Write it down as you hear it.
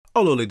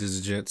Olo, ladies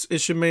and gents,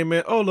 it's your main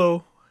man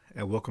Olo,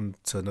 and welcome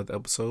to another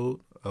episode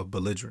of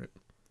Belligerent.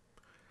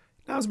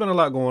 Now, there's been a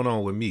lot going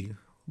on with me,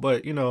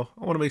 but I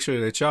want to make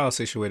sure that y'all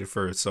situated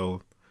first.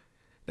 So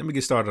let me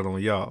get started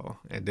on y'all,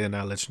 and then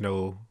I'll let you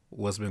know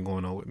what's been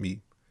going on with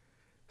me.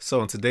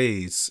 So in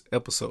today's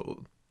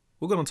episode,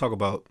 we're gonna talk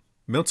about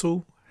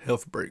mental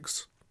health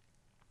breaks,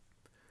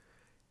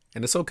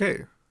 and it's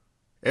okay.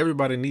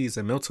 Everybody needs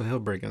a mental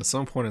health break at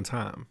some point in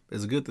time.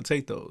 It's good to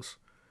take those.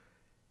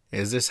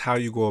 It's just how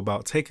you go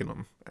about taking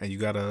them, and you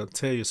gotta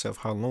tell yourself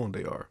how long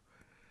they are.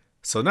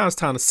 So now it's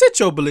time to sit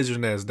your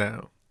belligerent ass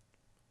down.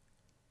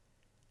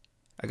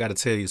 I gotta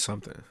tell you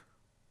something,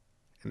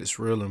 and it's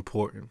real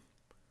important.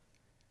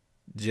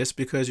 Just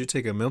because you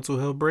take a mental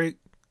health break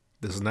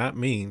does not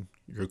mean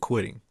you're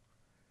quitting.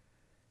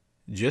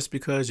 Just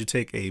because you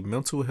take a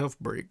mental health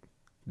break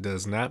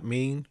does not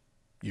mean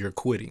you're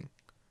quitting.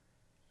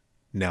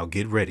 Now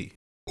get ready.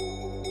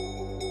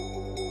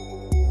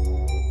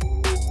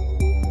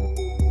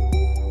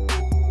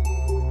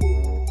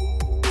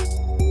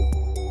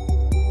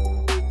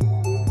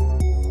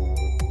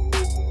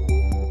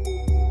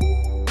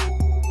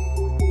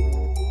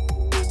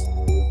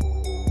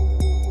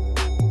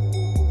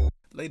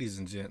 Ladies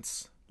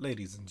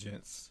and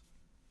gents,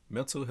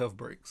 mental health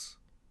breaks.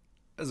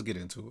 Let's get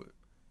into it.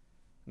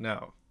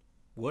 Now,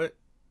 what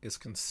is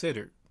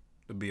considered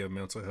to be a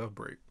mental health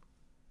break?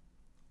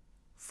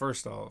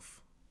 First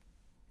off,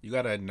 you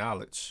gotta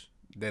acknowledge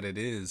that it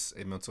is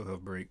a mental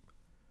health break.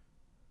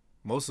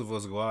 Most of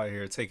us go out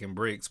here taking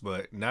breaks,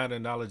 but not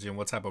acknowledging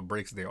what type of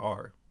breaks there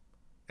are.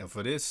 And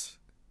for this,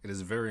 it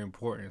is very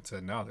important to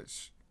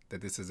acknowledge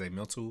that this is a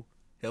mental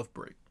health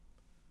break.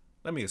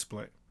 Let me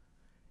explain.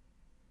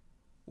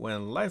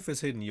 When life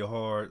is hitting you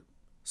hard,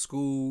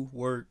 school,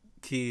 work,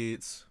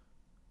 kids,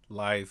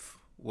 life,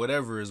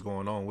 whatever is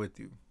going on with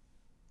you,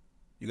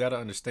 you got to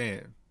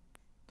understand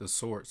the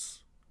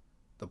source,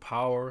 the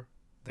power,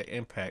 the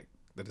impact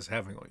that it's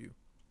having on you.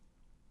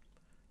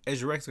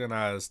 As you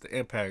recognize the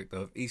impact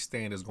of each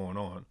thing that's going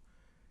on,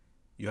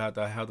 you have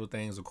to handle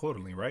things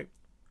accordingly, right?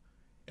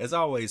 As I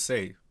always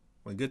say,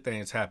 when good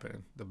things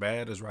happen, the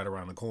bad is right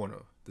around the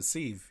corner to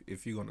see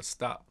if you're going to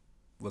stop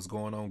what's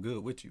going on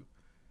good with you.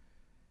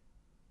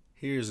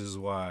 Here's is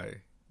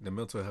why the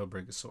mental health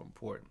break is so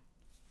important.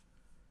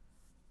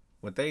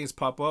 When things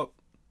pop up,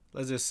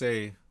 let's just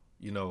say,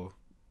 you know,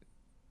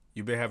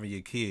 you've been having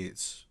your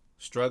kids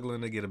struggling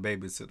to get a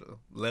babysitter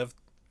left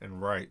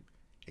and right,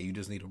 and you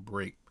just need a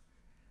break.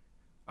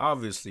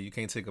 Obviously, you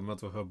can't take a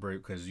mental health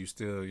break because you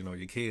still,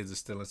 your kids are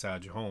still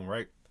inside your home,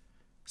 right?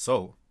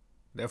 So,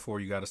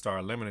 therefore, you got to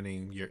start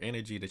limiting your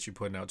energy that you're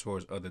putting out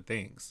towards other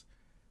things,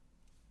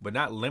 but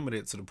not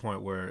limited to the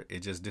point where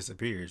it just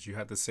disappears. You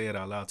have to say it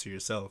out loud to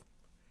yourself.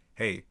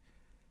 Hey,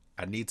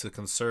 I need to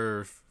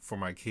conserve for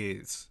my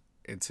kids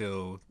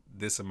until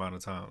this amount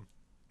of time.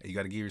 And you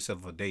got to give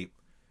yourself a date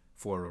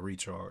for a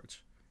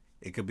recharge.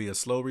 It could be a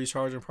slow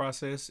recharging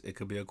process. It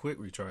could be a quick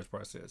recharge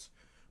process.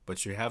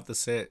 But you have to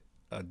set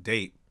a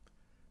date,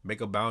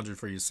 make a boundary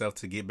for yourself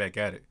to get back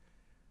at it.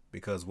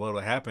 Because what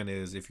will happen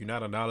is if you're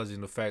not acknowledging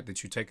the fact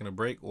that you're taking a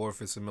break, or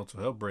if it's a mental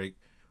health break,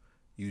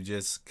 you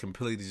just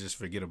completely just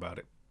forget about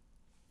it.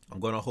 I'm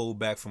going to hold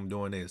back from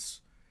doing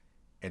this.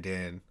 And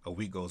then a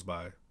week goes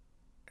by,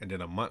 and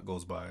then a month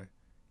goes by,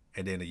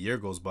 and then a year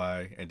goes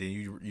by, and then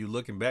you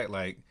looking back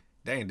like,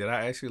 dang, did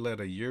I actually let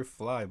a year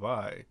fly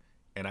by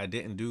and I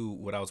didn't do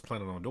what I was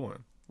planning on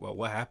doing? Well,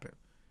 what happened?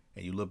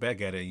 And you look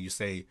back at it and you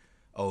say,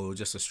 oh, it was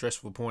just a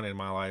stressful point in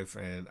my life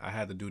and I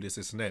had to do this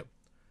and that.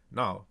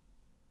 No,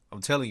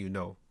 I'm telling you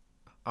no.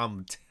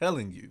 I'm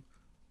telling you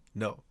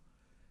no.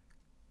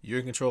 You're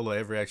in control of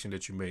every action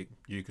that you make.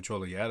 You're in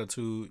control of your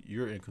attitude.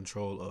 You're in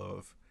control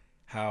of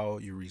how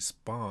you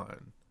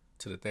respond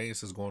to the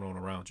things that's going on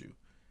around you.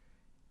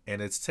 And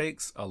it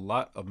takes a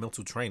lot of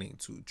mental training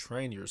to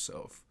train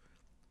yourself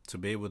to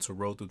be able to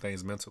roll through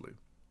things mentally.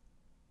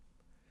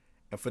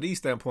 And for these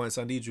standpoints,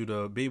 I need you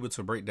to be able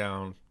to break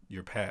down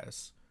your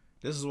past.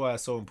 This is why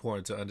it's so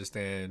important to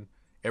understand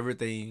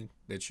everything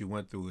that you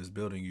went through is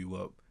building you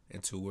up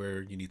into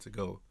where you need to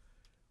go.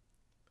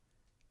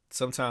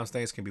 Sometimes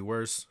things can be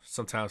worse,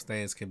 sometimes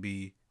things can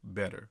be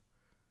better.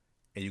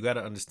 And you got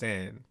to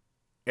understand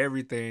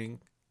everything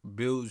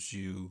builds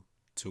you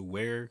to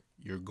where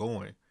you're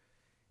going.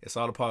 It's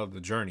all a part of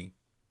the journey.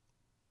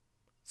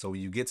 So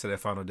when you get to that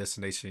final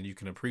destination, you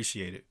can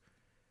appreciate it.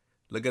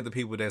 Look at the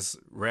people that's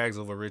rags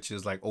over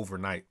riches like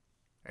overnight.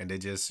 And they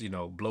just,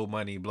 blow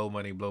money, blow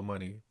money, blow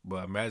money.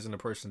 But imagine the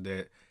person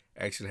that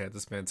actually had to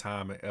spend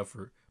time and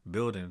effort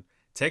building,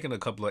 taking a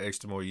couple of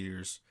extra more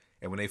years.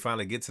 And when they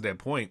finally get to that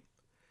point,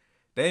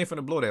 they ain't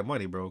finna blow that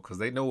money, bro, because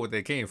they know what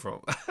they came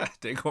from.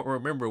 They gonna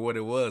remember what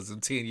it was in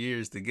 10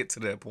 years to get to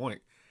that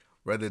point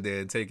rather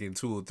than taking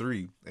 2 or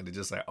 3 and they're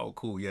just like, oh,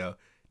 cool, yeah,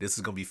 this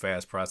is gonna be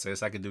fast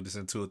process. I can do this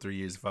in 2 or 3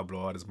 years if I blow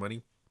all this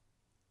money.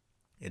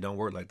 It don't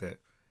work like that.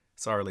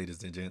 Sorry,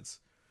 ladies and gents.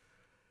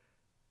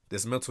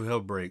 This mental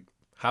health break,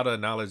 how to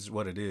acknowledge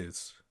what it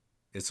is.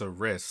 It's a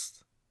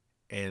rest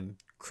and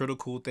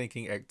critical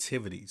thinking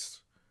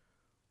activities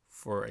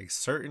for a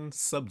certain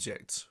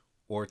subject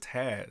or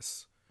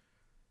tasks.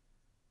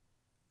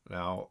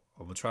 Now,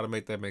 I'm gonna try to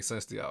make that make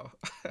sense to y'all.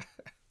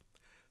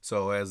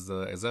 So, as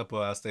the example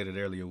I stated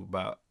earlier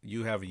about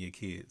you having your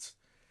kids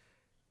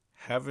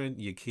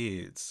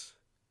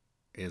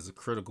is a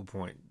critical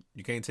point.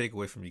 You can't take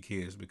away from your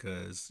kids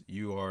because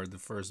you are the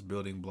first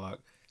building block,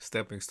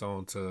 stepping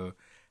stone to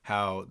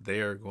how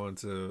they're going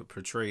to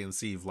portray and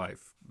see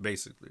life,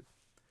 basically.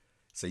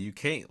 So you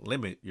can't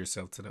limit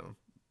yourself to them.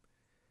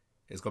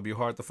 It's gonna be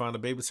hard to find a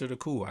babysitter.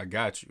 Cool, I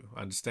got you.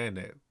 I understand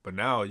that. But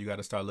now you got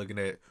to start looking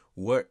at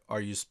what are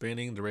you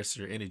spending the rest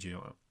of your energy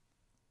on.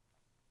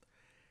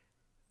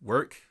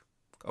 Work,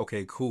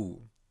 okay,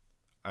 cool.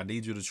 I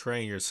need you to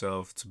train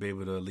yourself to be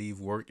able to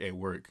leave work at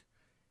work,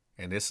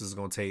 and this is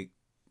gonna take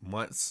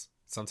months,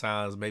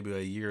 sometimes maybe a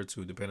year or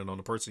two, depending on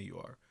the person you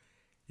are.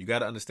 You got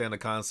to understand the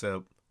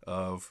concept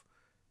of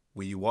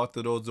when you walk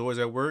through those doors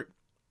at work,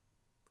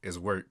 it's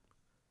work.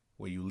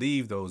 When you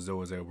leave those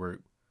doors at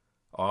work,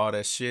 all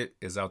that shit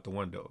is out the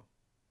window.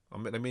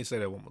 Let me say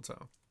that one more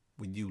time.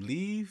 When you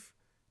leave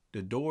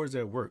the doors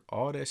at work,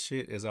 all that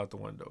shit is out the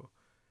window.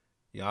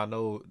 Y'all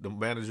know the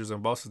managers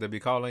and bosses that be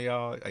calling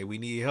y'all, hey, we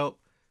need help.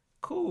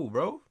 Cool,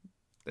 bro.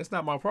 That's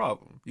not my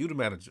problem. You the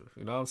manager.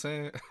 You know what I'm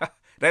saying?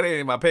 That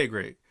ain't my pay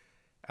grade.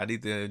 I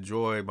need to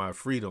enjoy my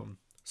freedom.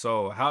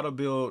 So how to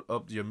build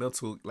up your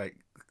mental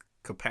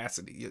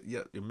capacity,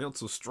 your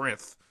mental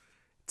strength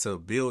to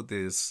build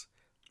this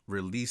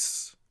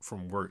release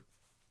from work.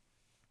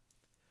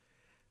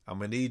 I'm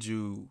gonna need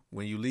you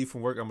when you leave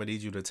from work. I'm gonna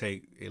need you to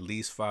take at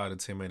least 5 to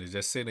 10 minutes.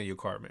 Just sit in your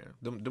car, man.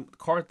 The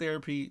car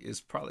therapy is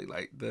probably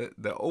like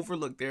the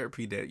overlooked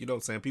therapy that you know what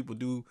I'm saying people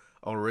do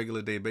on a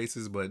regular day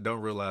basis, but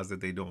don't realize that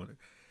they're doing it.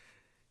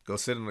 Go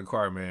sit in the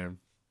car, man.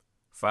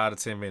 5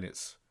 to 10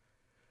 minutes.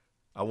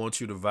 I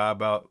want you to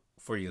vibe out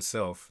for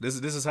yourself. This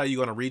is how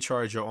you're gonna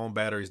recharge your own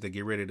batteries to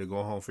get ready to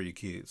go home for your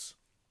kids.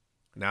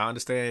 Now I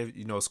understand,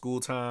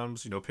 school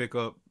times, pick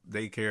up,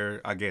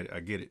 daycare. I get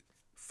it.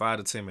 5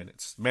 to 10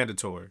 minutes,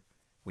 mandatory.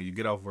 When you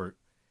get off work,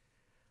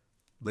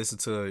 listen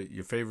to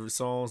your favorite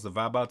songs, the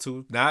vibe out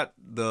to. Not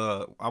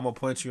the I'm gonna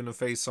punch you in the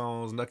face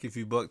songs, nuck if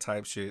you buck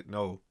type shit.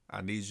 No,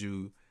 I need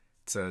you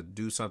to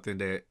do something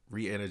that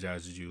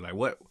re-energizes you. Like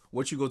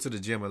what you go to the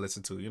gym and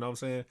listen to. You know what I'm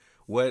saying?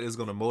 What is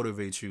gonna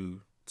motivate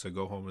you to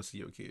go home and see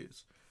your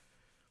kids?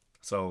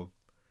 So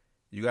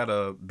you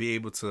gotta be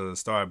able to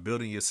start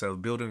building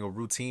a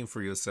routine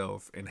for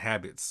yourself and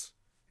habits.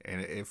 And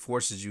it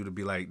forces you to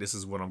be like, this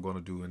is what I'm going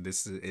to do. And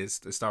this is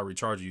to start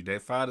recharging you.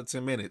 That 5 to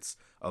 10 minutes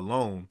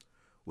alone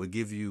will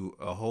give you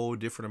a whole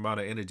different amount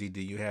of energy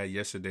than you had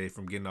yesterday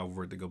from getting off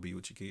work to go be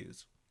with your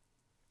kids.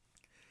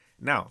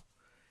 Now,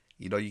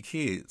 your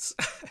kids,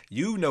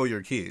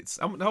 your kids.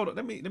 Hold on.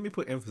 Let me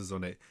put emphasis on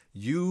that.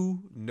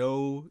 You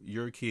know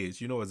your kids.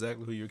 You know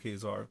exactly who your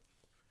kids are.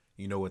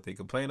 You know what they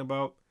complain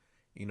about.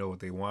 You know what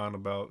they whine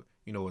about.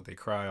 You know what they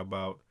cry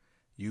about.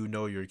 You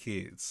know your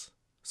kids.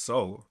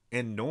 So,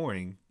 in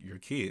knowing your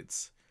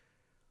kids,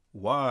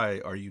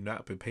 why are you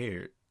not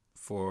prepared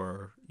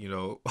for,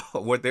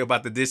 what they're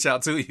about to dish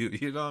out to you?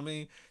 You know what I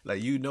mean?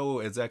 Like, you know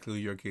exactly who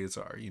your kids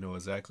are. You know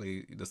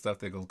exactly the stuff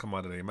that's going to come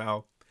out of their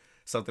mouth.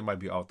 Something might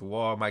be off the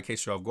wall, might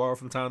catch you off guard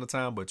from time to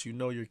time, but you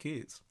know your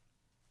kids.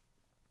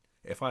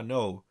 If I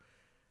know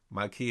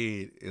my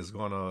kid is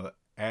going to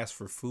ask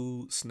for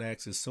food,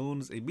 snacks, as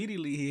soon as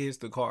immediately he hits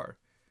the car,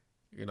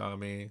 you know what I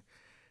mean?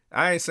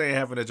 I ain't saying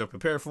having that job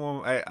prepared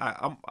for them.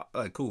 I'm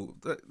like, cool.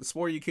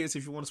 Spoil your kids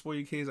if you want to spoil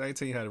your kids. I ain't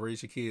telling you how to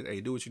raise your kids. Hey,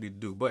 do what you need to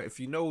do. But if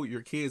you know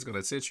your kid's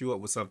gonna set you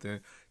up with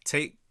something,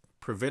 take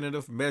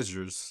preventative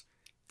measures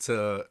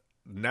to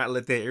not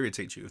let that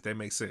irritate you, if that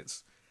makes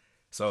sense.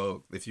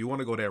 So if you want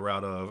to go that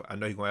route of, I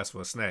know you're gonna ask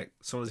for a snack.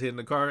 As soon as hitting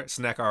the car,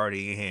 snack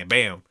already in hand,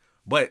 bam.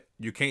 But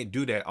you can't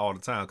do that all the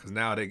time because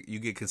now you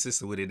get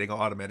consistent with it, they're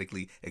gonna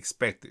automatically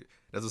expect it.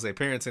 That's what I say.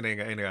 Parenting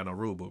ain't got no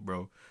rule book,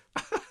 bro.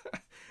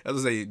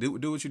 As I say,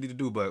 do what you need to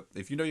do. But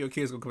if you know your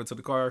kid's gonna come into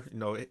the car,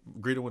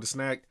 greet them with a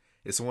snack.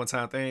 It's a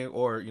one-time thing,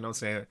 or you know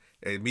what I'm saying.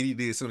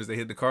 Immediately as soon as they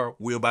hit the car,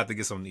 we're about to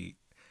get something to eat.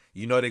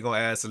 They're gonna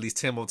ask at least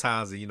 10 more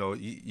times, and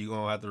you're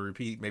gonna have to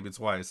repeat maybe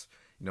twice.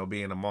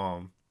 Being a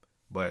mom,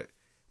 but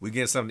we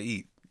getting something to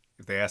eat.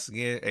 If they ask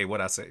again, hey,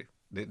 what I say?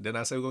 Didn't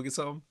I say we're gonna get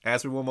something?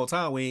 Ask me one more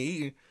time, we ain't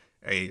eating.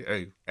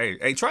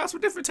 Hey, try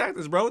some different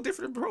tactics, bro.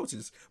 Different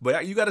approaches.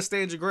 But you got to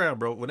stand your ground,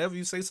 bro. Whenever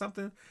you say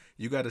something,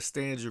 you got to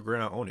stand your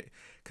ground on it.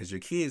 Because your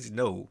kids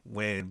know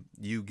when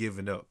you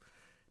giving up.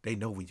 They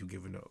know when you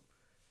giving up.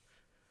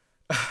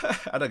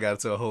 I done got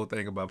into a whole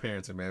thing about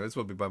parenting, man. It's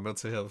supposed to be about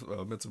mental health,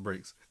 mental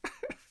breaks.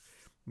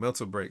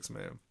 Mental breaks,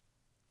 man.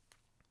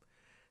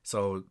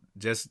 So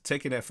just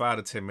taking that 5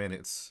 to 10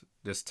 minutes,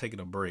 just taking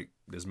a break,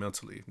 just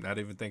mentally. Not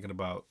even thinking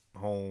about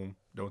home.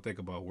 Don't think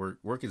about work.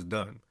 Work is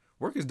done.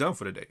 Work is done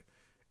for the day.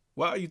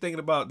 Why are you thinking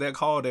about that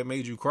call that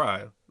made you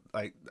cry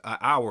like an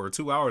hour or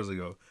 2 hours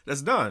ago?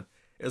 That's done.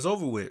 It's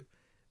over with.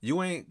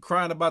 You ain't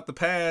crying about the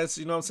past.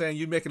 You know what I'm saying?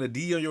 You making a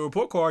D on your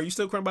report card. You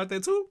still crying about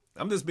that too?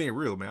 I'm just being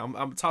real, man.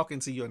 I'm talking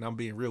to you and I'm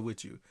being real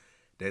with you.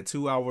 That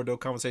 2 hour though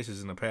conversation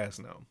is in the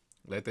past now.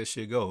 Let that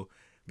shit go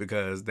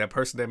because that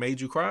person that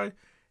made you cry,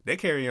 they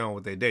carry on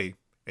with their day.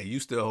 and you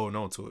still holding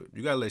on to it.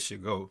 You gotta let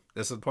shit go.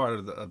 That's a part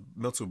of the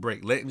mental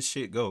break. Letting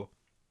shit go.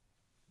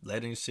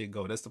 Letting shit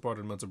go. That's the part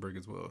of the mental break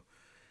as well.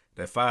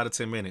 That 5 to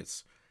 10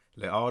 minutes.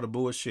 Let all the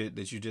bullshit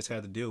that you just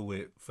had to deal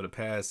with for the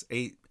past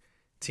 8,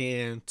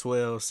 10,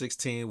 12,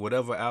 16,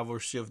 whatever hour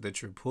shift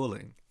that you're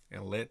pulling,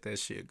 and let that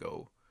shit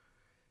go.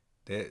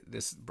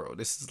 This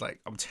is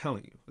like, I'm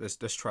telling you, let's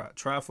try it.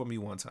 Try it for me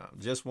one time.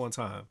 Just one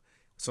time.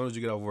 As soon as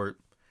you get off work,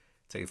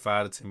 take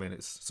 5 to 10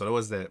 minutes. So that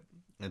was that.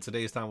 And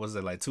today's time was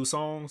that like 2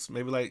 songs,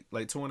 maybe like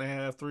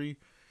 2.5, 3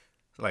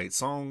 like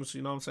songs,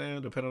 you know what I'm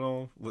saying? Depending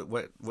on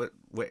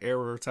what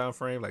era time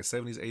frame, like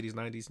 70s, 80s,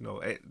 90s. You know,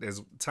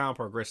 as time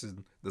progresses,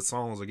 the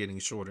songs are getting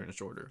shorter and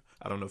shorter.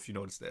 I don't know if you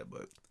noticed that,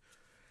 but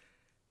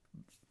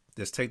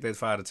just take that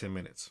 5 to 10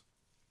 minutes.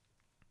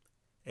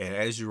 And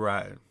as you're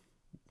riding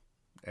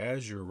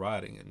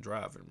and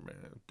driving,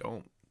 man,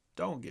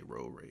 don't get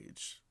road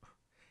rage.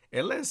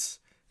 Unless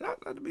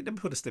let me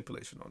put a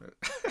stipulation on it.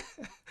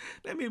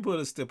 Let me put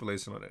a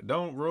stipulation on it.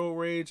 Don't road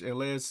rage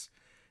unless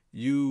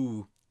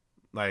you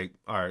like,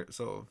 all right,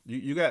 so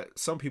you got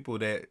some people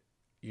that,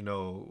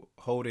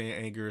 hold in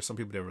anger, some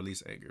people that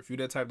release anger. If you're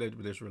that type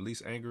that just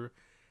release anger,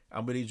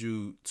 I'm gonna need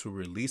you to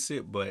release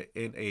it, but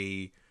in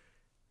a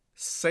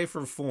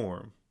safer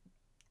form,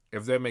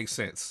 if that makes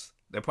sense.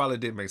 That probably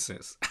did make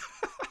sense.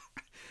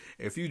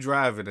 If you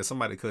driving and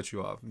somebody cut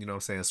you off, you know what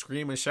I'm saying?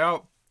 Scream and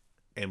shout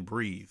and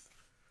breathe.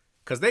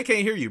 Cause they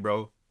can't hear you,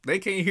 bro. They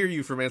can't hear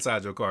you from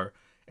inside your car.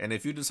 And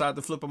if you decide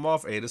to flip them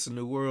off, hey, this is a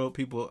new world.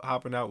 People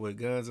hopping out with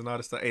guns and all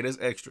this stuff. Hey, that's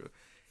extra.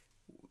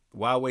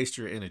 Why waste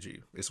your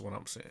energy? Is what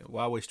I'm saying.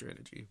 Why waste your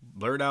energy?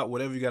 Blurt out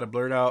whatever you got to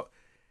blurt out.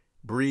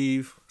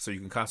 Breathe so you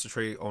can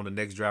concentrate on the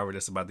next driver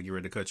that's about to get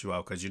ready to cut you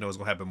out. Because you know it's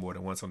going to happen more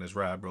than once on this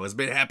ride, bro. It's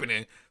been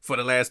happening for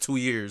the last 2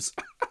 years.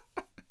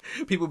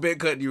 People been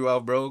cutting you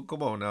off, bro.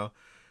 Come on now.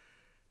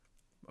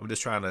 I'm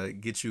just trying to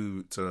get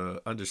you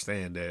to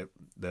understand that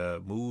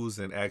the moves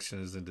and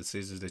actions and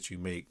decisions that you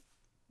make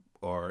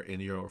are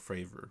in your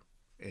favor,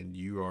 and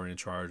you are in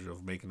charge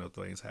of making those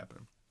things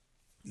happen.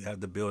 You have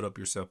to build up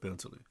yourself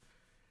mentally.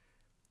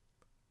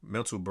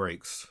 Mental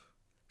breaks.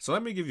 So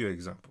let me give you an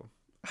example.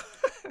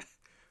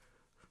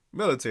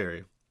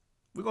 Military.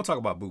 We're gonna talk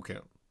about boot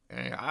camp.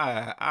 And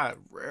I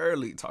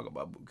rarely talk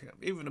about boot camp.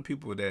 Even the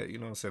people that, you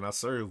know what I'm saying, I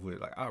serve with,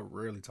 like, I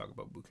rarely talk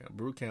about boot camp.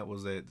 Boot camp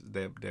was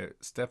that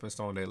stepping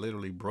stone that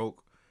literally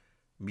broke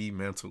me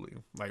mentally.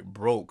 Like,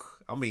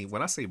 broke. I mean,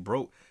 when I say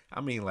broke,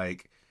 I mean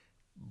like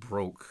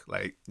broke.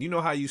 Like, you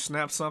know how you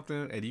snap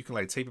something and you can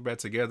like tape it back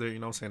together, you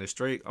know what I'm saying, it's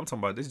straight. I'm talking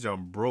about this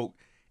jump broke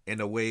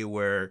in a way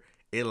where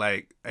it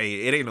like,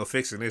 hey, it ain't no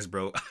fixing this,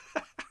 bro.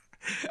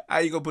 How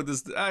you gonna put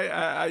this,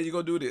 how you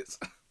gonna do this?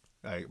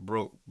 Like,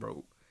 broke.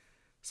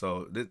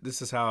 So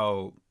this is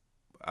how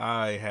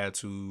I had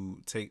to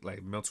take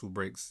like mental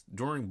breaks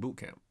during boot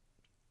camp.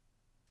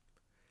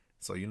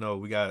 So,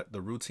 we got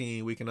the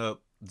routine, waking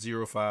up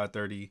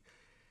 05:30,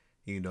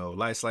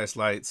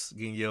 lights,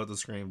 getting yelled and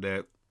screamed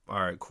at. All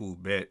right, cool,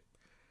 bet.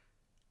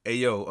 Hey,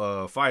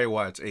 yo, fire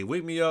watch. Hey,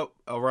 wake me up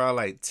around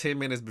like 10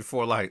 minutes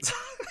before lights.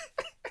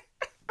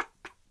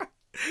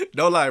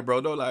 Don't lie,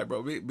 bro.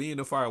 Me and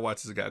the fire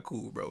watches got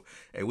cool, bro.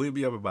 Hey, wake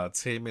me up about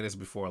 10 minutes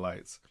before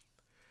lights.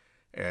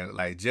 And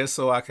like, just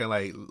so I can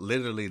like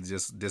literally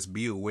just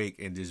be awake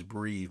and just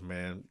breathe,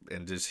 man,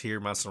 and just hear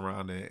my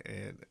surrounding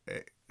and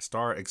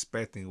start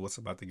expecting what's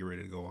about to get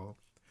ready to go on.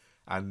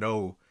 I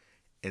know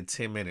in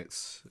 10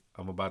 minutes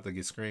I'm about to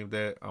get screamed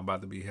at. I'm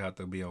about to have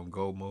to be on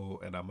go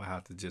mode, and I'm gonna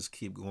have to just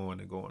keep going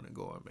and going and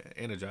going, man.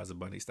 Energizer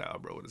Bunny style,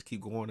 bro. Just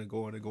keep going and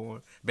going and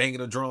going, banging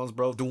the drums,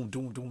 bro. Doom,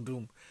 doom, doom,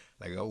 doom.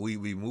 Like,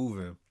 we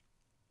moving.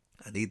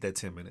 I need that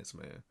 10 minutes,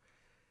 man.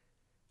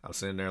 I'm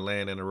sitting there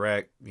laying in the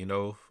rack,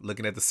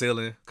 looking at the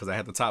ceiling because I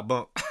had the top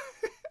bunk.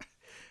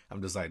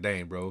 I'm just like,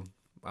 dang, bro.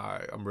 All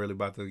right, I'm really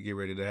about to get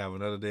ready to have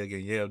another day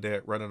getting yelled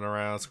at, running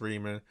around,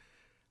 screaming.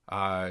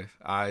 I,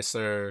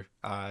 sir.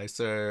 Nah,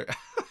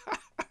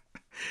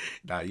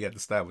 you have to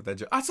stop with that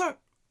joke. I,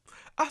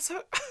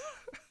 sir.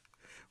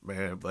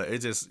 Man, but it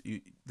just,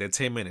 that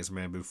 10 minutes,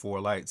 man, before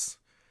lights.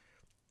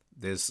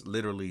 This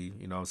literally,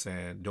 you know what I'm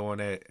saying, doing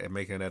that and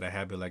making that a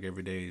habit like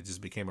every day, it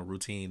just became a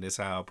routine. That's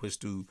how I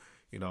pushed through,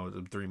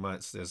 the 3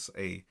 months.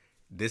 It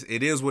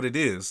is what it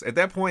is. At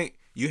that point,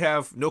 you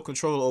have no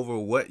control over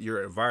what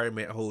your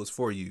environment holds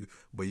for you,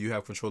 but you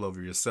have control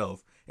over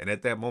yourself. And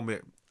at that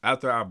moment,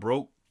 after I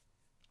broke,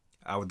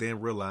 I would then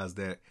realize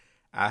that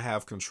I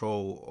have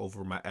control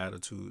over my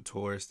attitude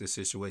towards this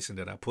situation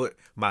that I put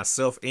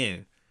myself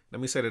in. Let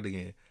me say that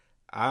again.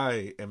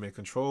 I am in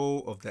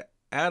control of the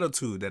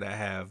attitude that I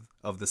have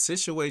of the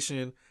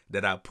situation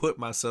that I put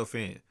myself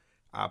in.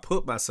 I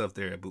put myself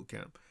there at boot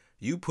camp.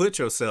 You put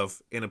yourself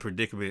in a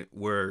predicament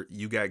where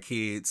you got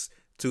kids,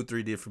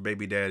 2-3 different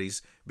baby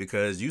daddies,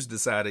 because you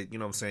decided, you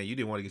know what I'm saying, you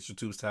didn't want to get your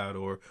tubes tied,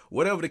 or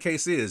whatever the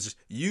case is,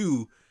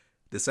 you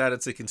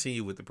decided to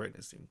continue with the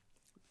pregnancy.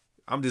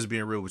 I'm just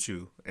being real with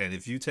you. And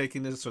if you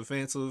taking this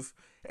offensive,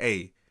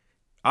 hey,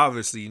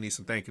 obviously you need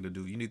some thinking to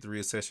do. You need to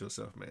reassess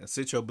yourself, man.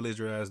 Sit your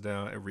belligerent ass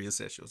down and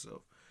reassess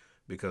yourself.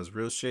 Because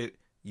real shit,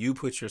 you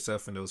put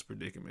yourself in those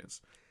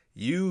predicaments.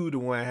 You the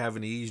one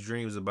having these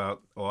dreams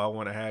about, oh, I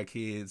want to have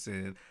kids,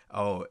 and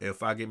oh,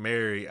 if I get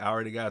married, I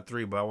already got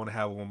three, but I want to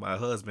have one with my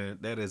husband.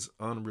 That is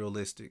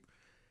unrealistic.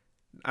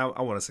 I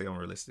want to say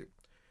unrealistic.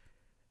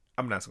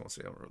 I'm not gonna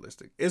say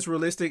unrealistic. It's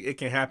realistic. It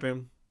can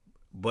happen,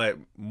 but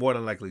more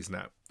than likely it's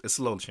not. It's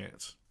a low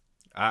chance.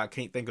 I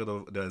can't think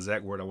of the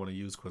exact word I want to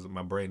use because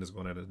my brain is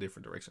going in a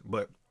different direction.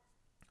 But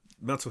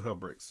mental health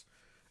breaks.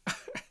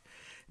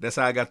 That's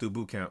how I got through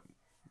boot camp.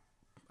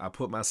 I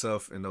put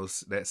myself in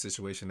that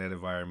situation, that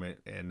environment,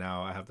 and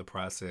now I have to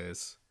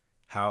process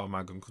how am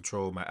I going to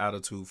control my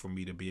attitude for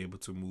me to be able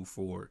to move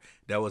forward.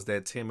 That was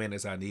that 10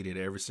 minutes I needed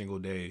every single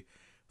day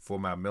for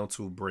my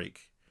mental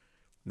break.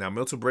 Now,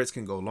 mental breaks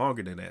can go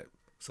longer than that.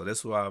 So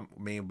that's what I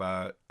mean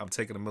by I'm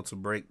taking a mental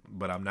break,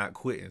 but I'm not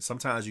quitting.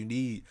 Sometimes you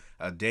need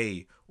a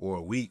day or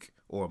a week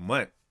or a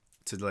month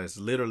to just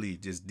literally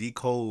just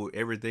decode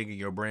everything in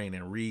your brain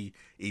and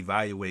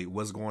re-evaluate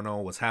what's going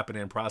on, what's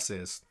happening in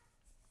process.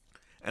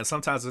 And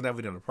sometimes it's never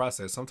in the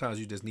process. Sometimes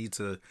you just need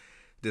to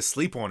just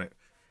sleep on it.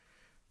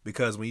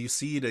 Because when you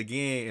see it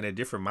again in a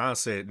different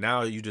mindset,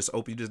 now you just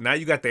open, now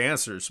you got the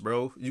answers,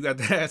 bro. You got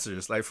the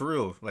answers, like for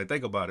real. Like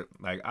think about it.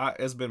 Like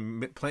it's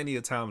been plenty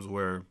of times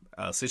where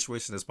a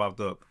situation has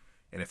popped up,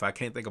 and if I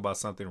can't think about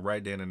something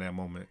right then in that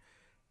moment,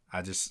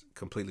 I just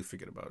completely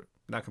forget about it.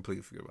 Not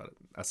completely forget about it.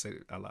 I say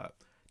it a lot.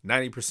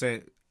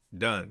 90%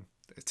 done.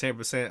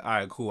 10%. All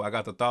right, cool. I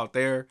got the thought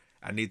there.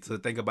 I need to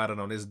think about it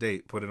on this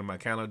date. Put it in my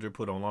calendar.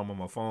 Put an alarm on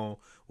my phone.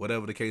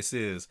 Whatever the case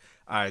is.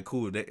 All right,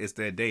 cool. It's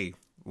that day.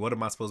 What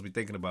am I supposed to be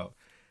thinking about?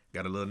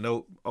 Got a little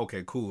note.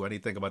 Okay, cool. I need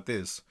to think about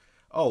this.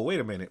 Oh, wait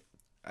a minute.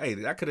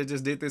 Hey, I could have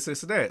just did this,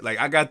 this, and that. Like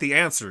I got the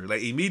answer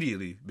like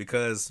immediately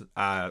because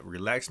I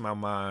relaxed my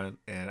mind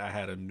and I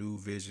had a new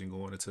vision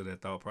going into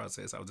that thought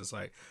process. I was just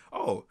like,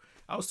 oh,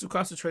 I was too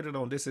concentrated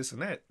on this,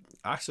 and that.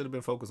 I should have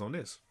been focused on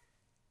this.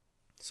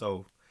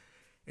 So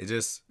it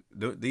just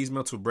these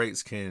mental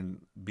breaks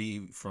can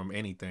be from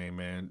anything,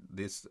 man.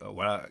 This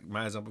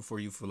my example for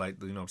you for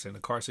like you know what I'm saying the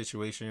car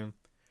situation.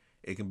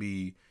 It can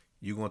be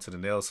you going to the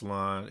nail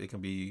salon. It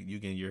can be you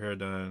getting your hair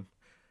done.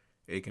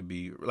 It can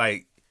be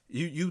like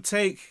you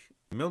take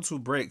mental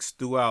breaks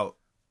throughout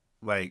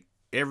like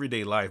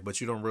everyday life, but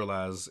you don't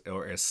realize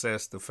or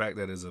assess the fact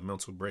that it's a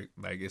mental break.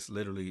 Like it's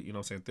literally you know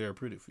what I'm saying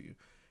therapeutic for you.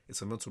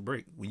 It's a mental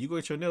break. When you go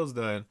get your nails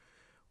done,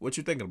 what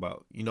you thinking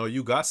about? You know,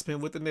 you got spent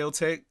with the nail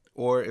tech,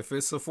 or if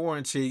it's a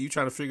foreign chick, you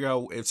trying to figure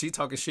out if she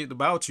talking shit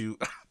about you.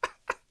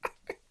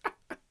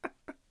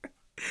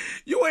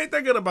 You ain't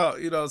thinking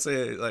about, you know what I'm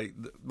saying? Like,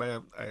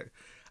 man,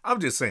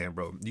 I'm just saying,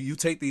 bro, you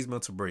take these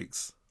mental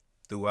breaks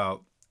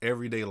throughout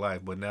everyday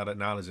life, but now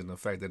acknowledging the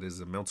fact that it's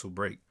a mental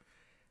break.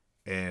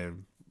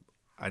 And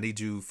I need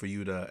you for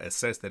you to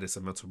assess that it's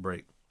a mental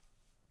break.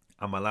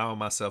 I'm allowing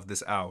myself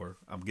this hour.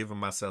 I'm giving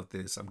myself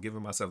this. I'm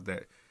giving myself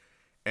that.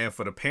 And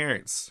for the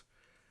parents,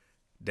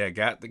 that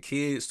got the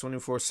kids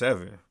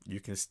 24/7.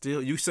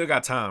 You still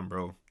got time,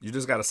 bro. You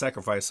just gotta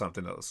sacrifice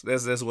something else.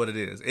 That's what it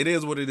is. It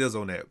is what it is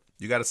on that.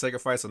 You gotta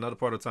sacrifice another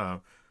part of time.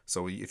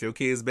 So if your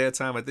kid's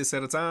bedtime at this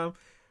set of time,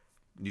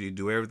 you need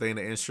to do everything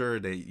to ensure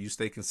that you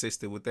stay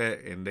consistent with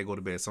that and they go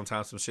to bed.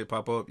 Sometimes some shit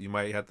pop up. You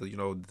might have to,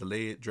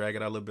 delay it, drag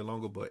it out a little bit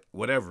longer, but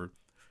whatever.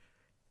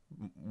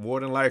 More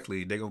than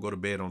likely, they're gonna go to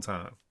bed on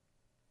time.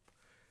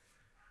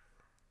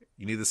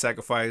 You need to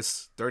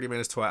sacrifice 30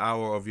 minutes to an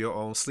hour of your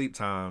own sleep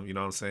time, you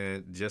know what I'm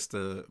saying, just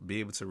to be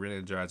able to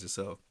re-energize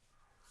yourself.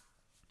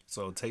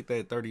 So take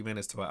that 30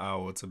 minutes to an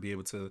hour to be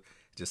able to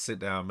just sit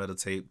down,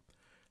 meditate,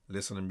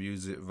 listen to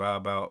music,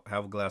 vibe out,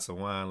 have a glass of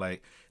wine.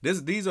 Like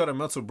these are the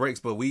mental breaks,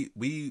 but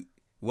we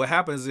what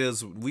happens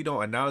is we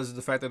don't acknowledge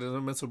the fact that it's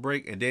a mental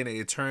break, and then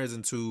it turns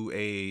into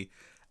a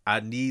I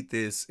need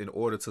this in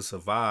order to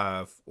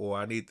survive, or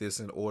I need this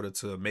in order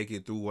to make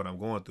it through what I'm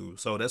going through.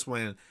 So that's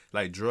when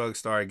like drugs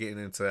start getting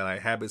into like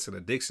habits and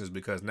addictions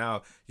because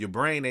now your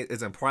brain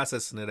isn't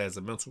processing it as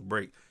a mental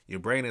break. Your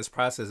brain is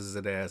processing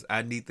it as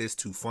I need this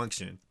to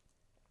function.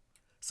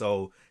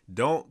 So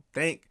don't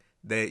think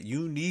that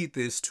you need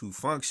this to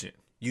function.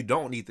 You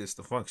don't need this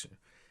to function.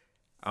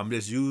 I'm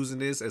just using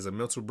this as a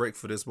mental break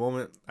for this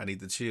moment. I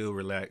need to chill,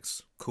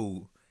 relax,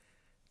 cool.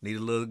 Need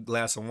a little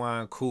glass of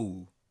wine,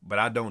 cool. But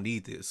I don't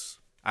need this.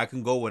 I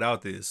can go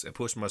without this and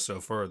push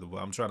myself further, but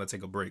I'm trying to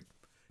take a break.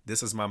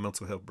 This is my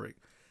mental health break.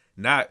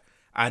 Not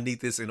I need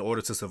this in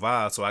order to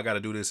survive, so I got to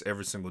do this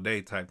every single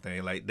day type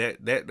thing. Like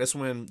that's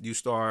when you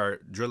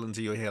start drilling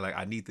to your head like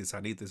I need this,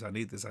 I need this, I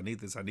need this, I need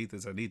this, I need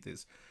this, I need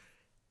this.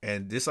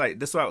 And this like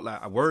this why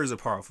like words are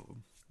powerful.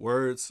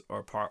 Words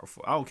are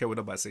powerful. I don't care what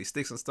nobody say.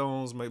 Sticks and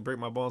stones may break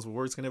my bones, but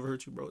words can never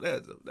hurt you, bro.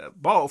 That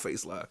bald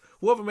face lie.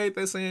 Whoever made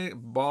that saying,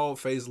 bald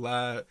face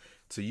lie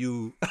to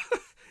you,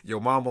 your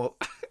mama,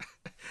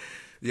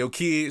 your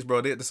kids,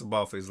 bro. That's a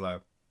bald face lie.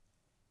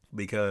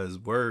 Because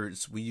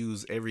words we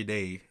use every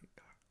day,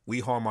 we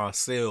harm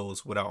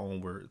ourselves with our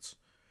own words.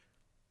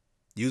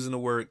 Using the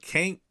word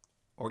can't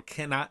or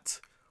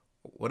cannot,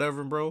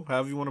 whatever, bro,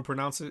 however you want to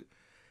pronounce it,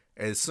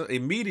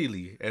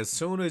 immediately, as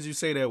soon as you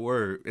say that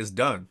word, it's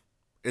done.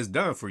 It's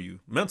done for you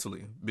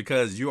mentally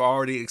because you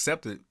already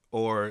accepted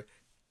or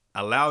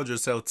allowed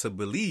yourself to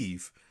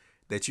believe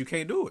that you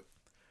can't do it.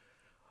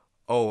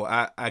 Oh,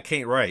 I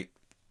can't write.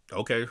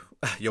 Okay,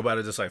 your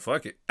body just like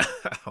fuck it.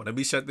 Let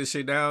me shut this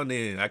shit down.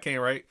 Then I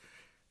can't write.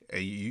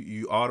 And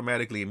you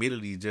automatically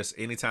immediately just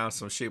anytime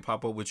some shit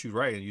pop up with you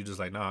writing, you just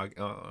like nah.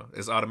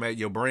 It's automatic.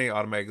 Your brain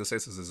automatically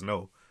says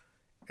no.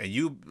 And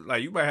you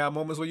might have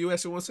moments where you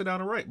actually want to sit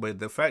down and write, but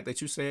the fact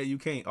that you said you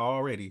can't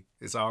already,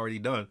 it's already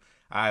done.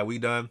 All right, we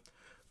done.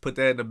 Put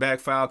that in the back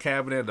file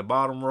cabinet, the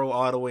bottom row,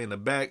 all the way in the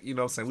back. You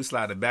know what I'm saying? We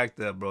slide it back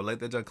there, bro. Let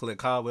that junk collect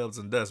cobwebs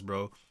and dust,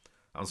 bro.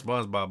 I'm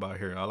SpongeBob out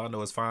here. All I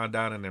know is fine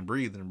dining and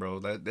breathing, bro.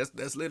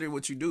 That's literally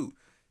what you do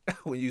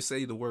when you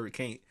say the word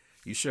can't.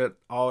 You shut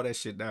all that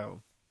shit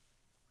down.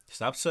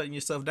 Stop shutting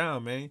yourself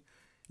down, man.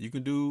 You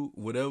can do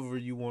whatever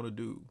you want to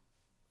do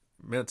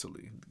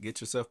mentally.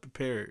 Get yourself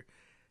prepared.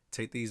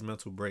 Take these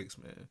mental breaks,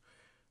 man.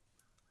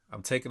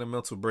 I'm taking a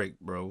mental break,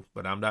 bro,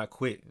 but I'm not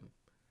quitting.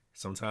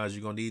 Sometimes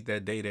you're going to need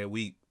that day, that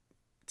week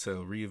to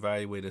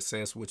reevaluate,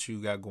 assess what you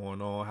got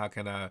going on. How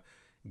can I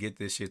get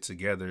this shit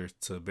together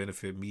to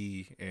benefit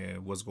me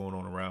and what's going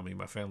on around me,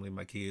 my family,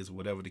 my kids,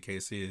 whatever the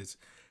case is?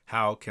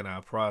 How can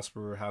I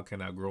prosper? How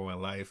can I grow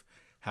in life?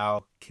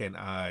 How can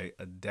I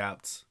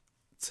adapt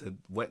to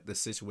what the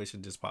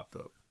situation just popped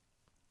up?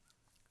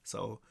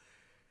 So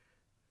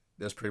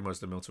that's pretty much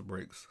the mental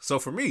breaks. So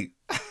for me,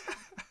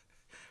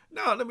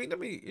 no, let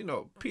me,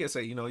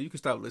 PSA, you can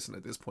stop listening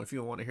at this point if you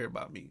don't want to hear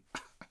about me.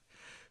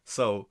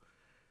 So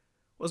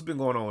what's been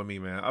going on with me,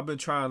 man? I've been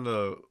trying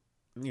to,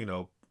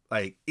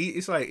 like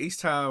it's like each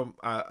time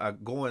I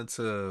go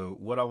into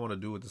what I want to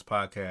do with this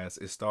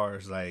podcast, it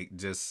starts like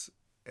just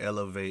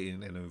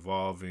elevating and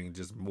evolving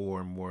just more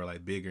and more,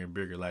 like bigger and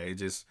bigger. Like it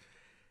just,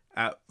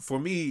 for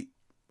me,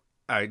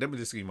 all right, let me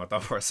just give you my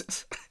thought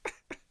process.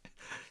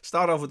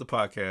 Start off with the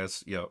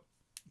podcast. Yo,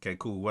 okay,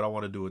 cool. What I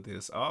want to do with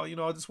this? Oh,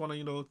 I just want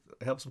to,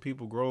 help some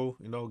people grow,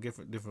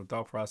 different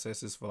thought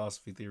processes,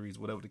 philosophy, theories,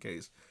 whatever the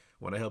case.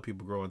 Want to help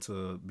people grow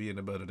into being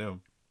a better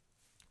them.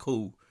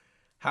 Cool.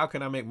 How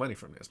can I make money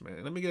from this,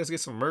 man? Let me just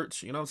get some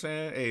merch. You know what I'm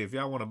saying? Hey, if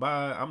y'all want to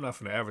buy, I'm not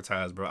finna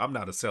advertise, bro. I'm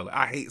not a seller.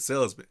 I hate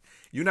salesmen.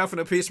 You're not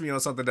finna pitch me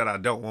on something that I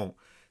don't want.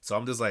 So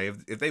I'm just like,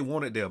 if they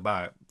want it, they'll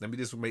buy it. Let me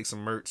just make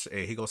some merch.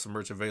 Hey, here goes some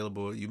merch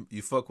available.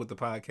 You fuck with the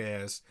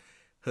podcast,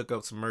 hook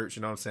up some merch.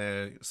 You know what I'm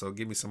saying? So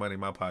give me some money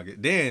in my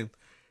pocket. Then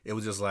it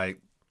was just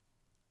like,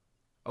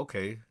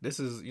 okay, this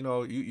is,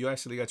 you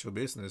actually got your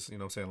business, you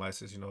know what I'm saying,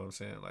 license, you know what I'm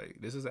saying? Like,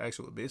 this is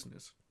actual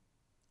business.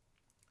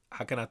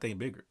 How can I think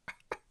bigger?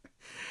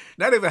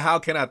 Not even how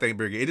can I think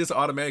bigger. It just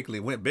automatically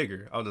went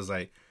bigger. I was just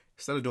like,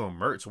 instead of doing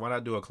merch, why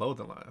not do a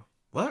clothing line?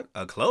 What?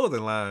 A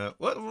clothing line?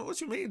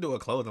 What you mean do a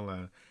clothing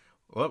line?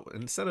 What?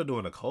 Instead of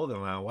doing a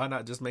clothing line, why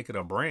not just make it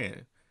a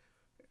brand?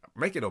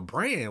 Make it a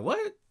brand?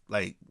 What?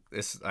 Like,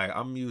 it's like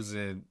I'm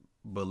using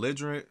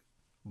belligerent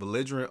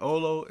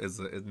Olo is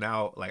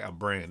now like a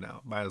brand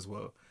now. Might as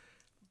well.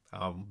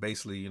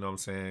 Basically, you know what I'm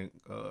saying?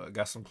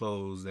 Got some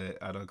clothes that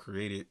I done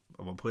created.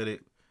 I'm gonna put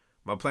it.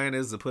 My plan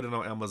is to put it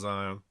on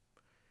Amazon,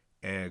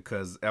 and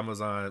because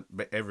Amazon,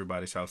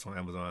 everybody shops on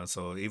Amazon.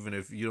 So even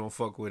if you don't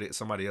fuck with it,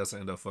 somebody else will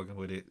end up fucking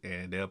with it,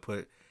 and they'll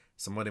put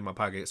some money in my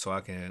pocket so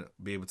I can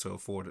be able to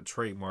afford a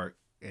trademark.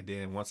 And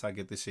then once I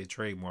get this shit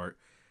trademarked,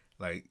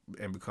 like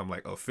and become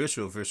like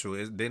official,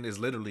 then it's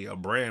literally a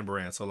brand.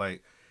 So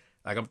like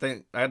I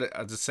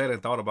just said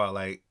and thought about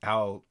like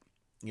how,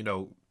 you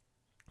know,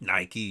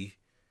 Nike,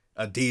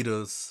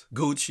 Adidas,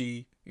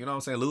 Gucci, you know what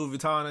I'm saying, Louis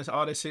Vuitton and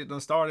all that shit done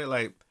started.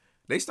 Like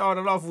they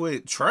started off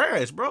with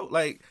trash, bro.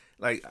 Like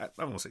I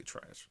won't say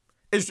trash.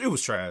 It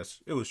was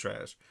trash. It was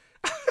trash.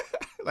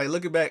 Like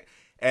looking back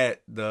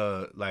at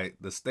the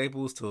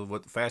staples to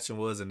what fashion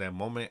was in that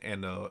moment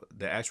and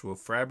the actual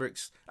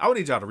fabrics. I would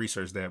need y'all to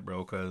research that,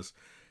 bro, because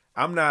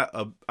I'm not.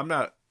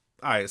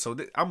 All right, so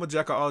I'm a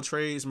jack of all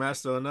trades,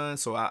 master of none.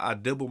 So I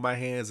dibble my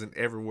hands in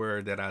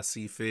everywhere that I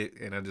see fit,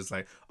 and I'm just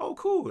like, oh,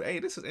 cool. Hey,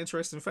 this is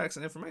interesting facts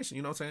and information.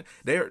 You know what I'm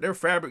saying? Their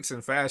fabrics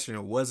and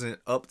fashion wasn't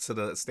up to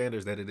the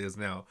standards that it is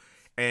now,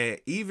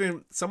 and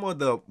even some of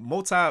the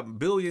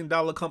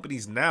multi-billion-dollar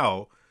companies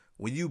now,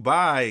 when you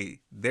buy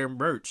their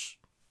merch,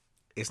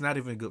 it's not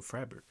even good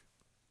fabric.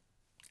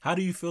 How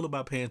do you feel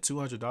about paying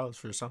 $200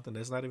 for something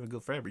that's not even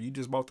good fabric? You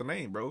just bought the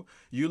name, bro.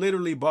 You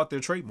literally bought their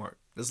trademark.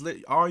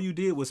 All you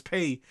did was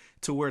pay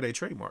to wear their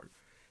trademark.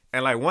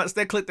 And like once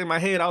that clicked in my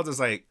head, I was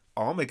just like,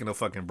 oh, I'm making a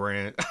fucking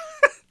brand.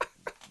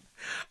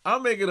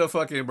 I'm making a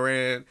fucking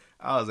brand.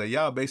 I was like,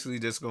 y'all basically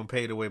just gonna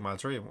pay to wear my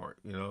trademark.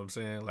 You know what I'm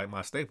saying? Like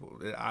my staple.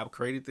 I've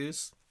created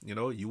this. You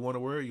know, you want to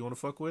wear it, you want to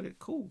fuck with it,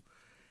 cool.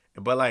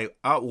 But like,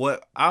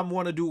 what I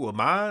want to do with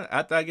mine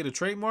after I get a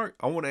trademark,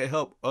 I want to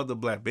help other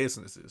black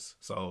businesses.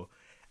 So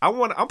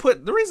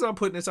the reason I'm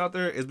putting this out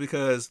there is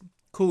because,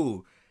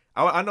 cool.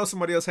 I know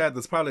somebody else had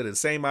this probably the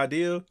same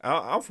idea.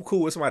 I'm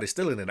cool with somebody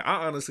stealing it.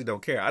 I honestly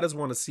don't care. I just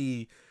want to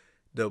see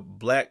the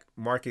black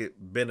market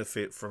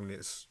benefit from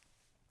this.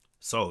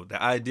 So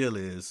the ideal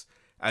is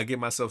I get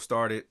myself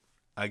started,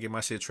 I get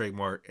my shit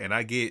trademarked, and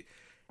I get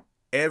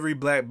every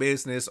black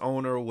business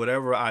owner,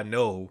 whatever I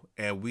know,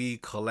 and we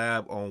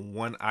collab on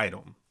one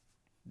item.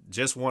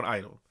 Just one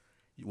item.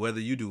 Whether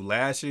you do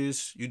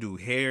lashes, you do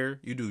hair,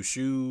 you do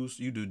shoes,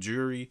 you do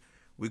jewelry,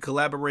 we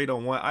collaborate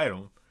on one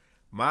item.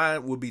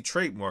 Mine would be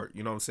trademark,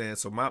 you know what I'm saying?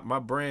 So my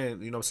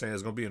brand, you know what I'm saying,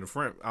 is gonna be in the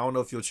front. I don't know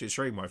if your shit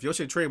trademark. If your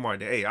shit trademark,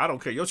 then hey, I don't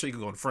care. Your shit can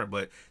go in the front,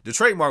 but the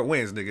trademark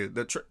wins,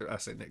 nigga. I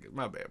said nigga,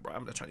 my bad, bro.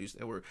 I'm not trying to use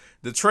that word.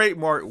 The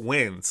trademark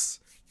wins.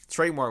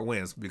 Trademark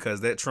wins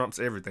because that trumps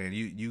everything.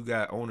 You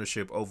got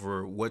ownership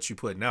over what you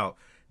putting out.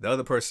 The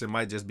other person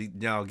might just be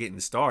now getting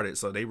started,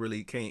 so they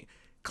really can't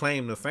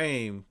claim the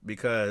fame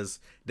because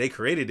they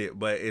created it,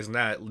 but it's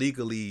not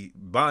legally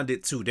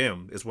bonded to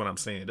them. Is what I'm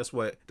saying. That's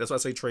why I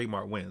say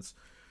trademark wins.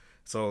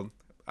 So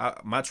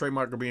my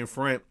trademark will be in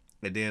front,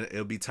 and then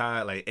it'll be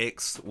tied like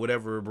X,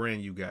 whatever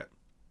brand you got,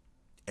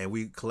 and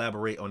we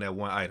collaborate on that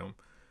one item.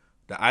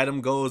 The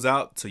item goes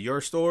out to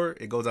your store,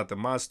 it goes out to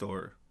my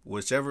store.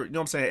 Whichever, you know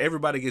what I'm saying?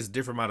 Everybody gets a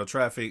different amount of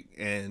traffic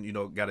and,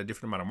 got a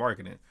different amount of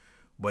marketing.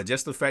 But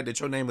just the fact that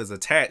your name is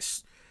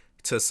attached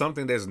to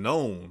something that's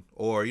known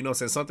or, you know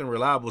what I'm saying, something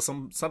reliable,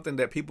 something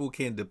that people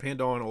can depend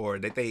on or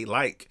that they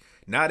like,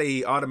 now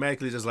they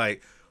automatically just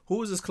like,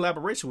 who is this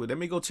collaboration with? Let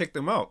me go check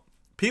them out.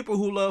 People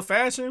who love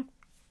fashion,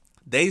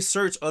 they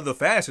search other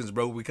fashions,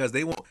 bro, because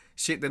they want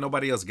shit that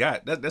nobody else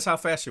got. That's how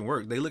fashion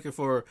works. They looking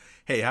for,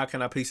 hey, how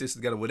can I piece this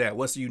together with that?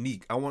 What's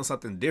unique? I want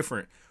something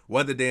different,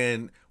 rather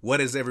than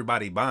what is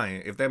everybody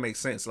buying, if that makes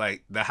sense.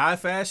 Like the high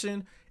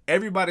fashion,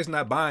 everybody's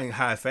not buying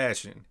high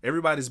fashion.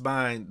 Everybody's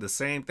buying the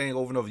same thing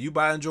over and over. You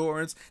buying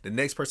Jordans, the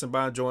next person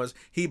buying Jordans,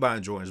 he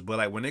buying Jordans. But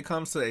like when it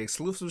comes to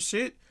exclusive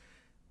shit,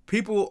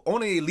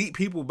 only elite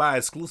people buy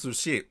exclusive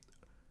shit.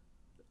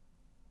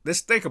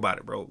 Let's think about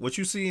it, bro. What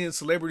you see in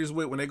celebrities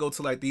with when they go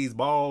to like these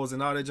balls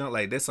and all that junk,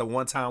 like that's a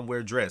one-time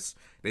wear dress.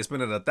 They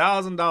spending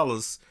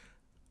 $1,000,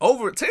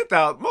 over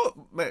 10,000,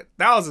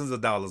 thousands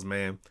of dollars,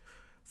 man,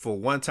 for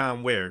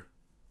one-time wear,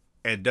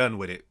 and done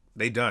with it.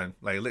 They done.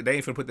 Like they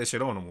ain't finna put that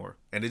shit on no more.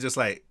 And it's just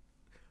like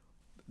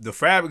the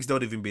fabrics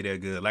don't even be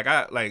that good. Like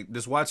I like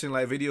just watching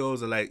like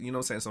videos of like, you know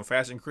what I'm saying, some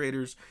fashion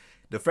creators.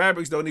 The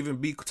fabrics don't even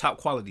be top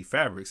quality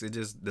fabrics. It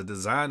just the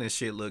design and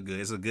shit look good.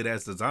 It's a good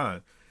ass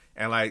design.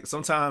 And like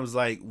sometimes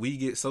like we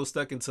get so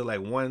stuck into like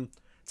one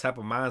type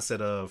of mindset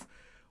of,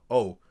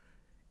 oh,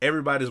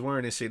 everybody's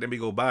wearing this shit, let me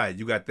go buy it.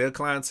 You got their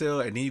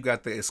clientele and then you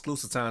got the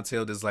exclusive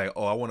clientele that's like,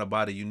 oh, I want to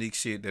buy the unique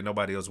shit that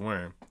nobody else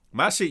wearing.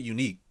 My shit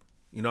unique.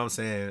 You know what I'm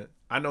saying?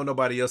 I know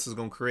nobody else is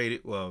gonna create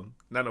it. Well,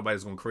 not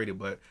nobody's gonna create it,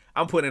 but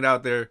I'm putting it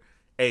out there.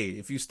 Hey,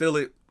 if you steal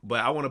it,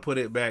 but I want to put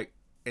it back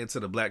into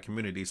the black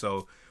community.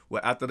 So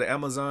well, after the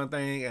Amazon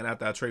thing and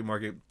after I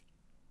trademark it,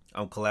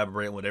 I'm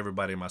collaborating with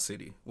everybody in my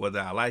city. Whether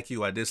I like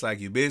you, I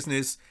dislike you,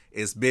 business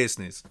is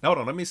business. Hold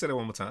on, let me say that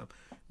one more time.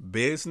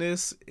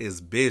 Business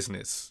is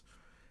business.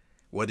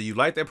 Whether you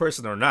like that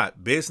person or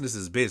not, business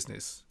is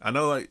business. I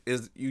know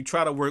you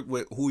try to work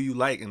with who you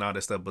like and all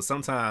that stuff, but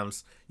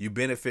sometimes you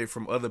benefit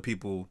from other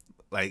people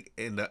like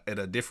at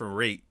a different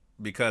rate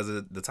because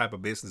of the type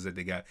of business that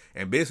they got.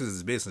 And business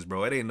is business,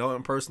 bro. It ain't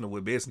nothing personal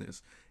with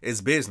business.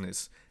 It's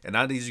business. And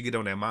I need you to get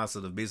on that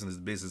mindset of business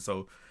is business.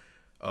 So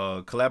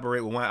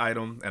collaborate with one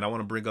item, and I want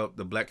to bring up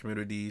the black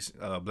communities,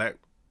 black.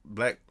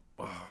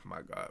 Oh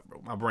my god,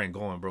 bro, my brain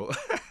going, bro.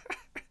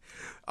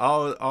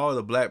 all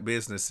the black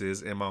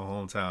businesses in my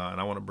hometown,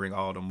 and I want to bring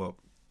all of them up,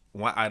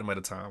 one item at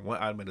a time,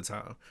 one item at a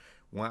time,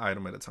 one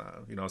item at a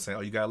time. You know what I'm saying?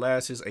 Oh, you got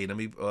lashes? Hey, let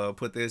me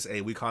put this.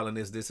 Hey, we calling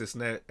this,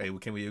 and that. Hey,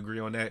 can we agree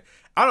on that?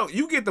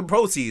 You get the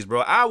proceeds,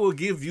 bro. I will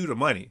give you the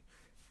money.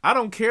 I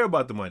don't care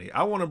about the money.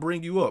 I want to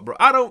bring you up, bro.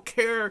 I don't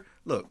care.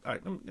 Look, all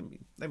right,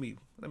 let me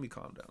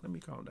calm down. Let me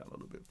calm down a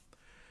little bit.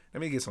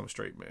 Let me get something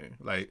straight, man.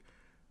 Like,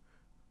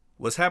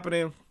 what's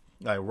happening,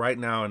 like, right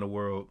now in the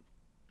world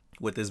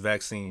with this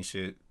vaccine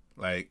shit,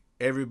 like,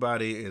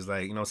 everybody is,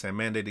 like, you know what I'm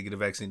saying, mandated to get a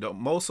vaccine.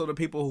 Most of the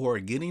people who are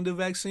getting the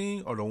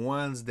vaccine are the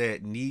ones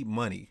that need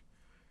money.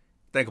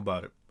 Think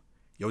about it.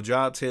 Your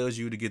job tells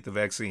you to get the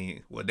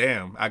vaccine. Well,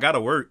 damn, I got to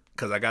work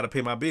because I got to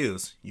pay my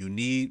bills. You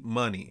need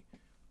money.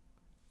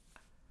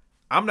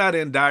 I'm not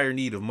in dire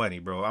need of money,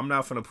 bro. I'm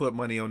not finna put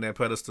money on that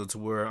pedestal to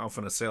where I'm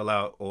finna sell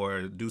out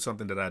or do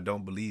something that I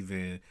don't believe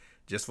in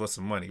just for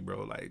some money,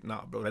 bro. Like,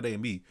 nah, bro, that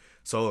ain't me.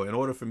 So in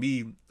order for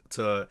me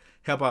to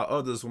help out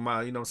others with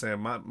my, you know what I'm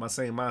saying, my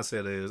same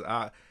mindset is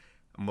I'm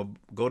gonna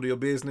go to your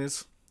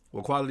business.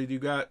 What quality do you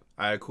got?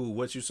 All right, cool.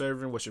 What you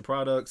serving? What's your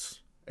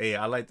products? Hey,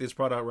 I like this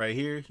product right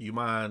here. You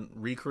mind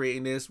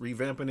recreating this,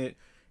 revamping it?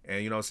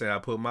 And you know what I'm saying, I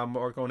put my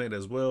mark on it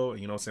as well. And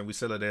you know what I'm saying, we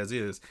sell it as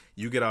is.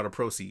 You get all the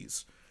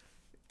proceeds.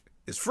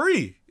 It's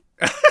free.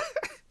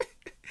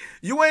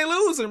 You ain't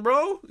losing,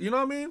 bro. You know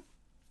what I mean?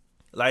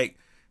 Like,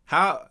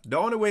 how the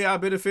only way I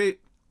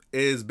benefit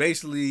is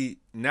basically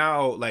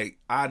now, like,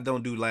 I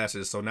don't do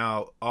lashes. So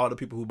now all the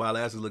people who buy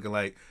lashes looking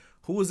like,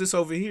 who is this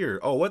over here?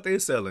 Oh, what they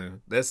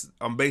selling?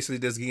 I'm basically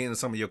just getting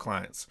some of your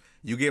clients.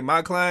 You get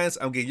my clients,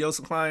 I'm getting your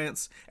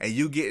clients, and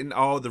you getting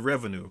all the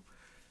revenue.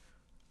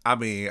 I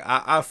mean,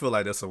 I feel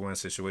like that's a win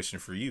situation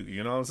for you.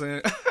 You know what I'm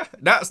saying?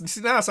 Now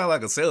I sound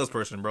like a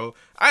salesperson, bro.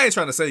 I ain't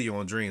trying to sell you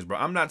on dreams, bro.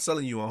 I'm not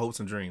selling you on hopes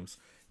and dreams.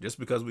 Just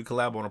because we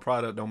collab on a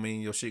product don't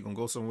mean your shit gonna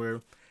go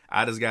somewhere.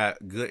 I just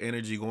got good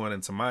energy going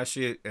into my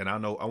shit, and I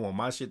know I want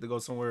my shit to go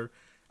somewhere.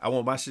 I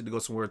want my shit to go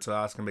somewhere to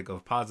I can make a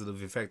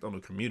positive effect on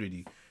the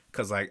community.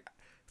 Cause like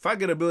if I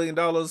get $1 billion,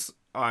 all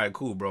right,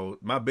 cool, bro.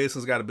 My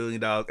business got $1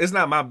 billion. It's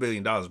not my $1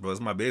 billion, bro.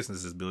 It's my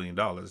business's $1 billion.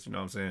 You know what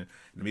I'm saying?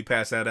 Let me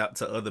pass that out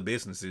to other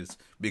businesses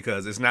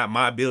because it's not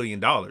my $1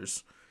 billion.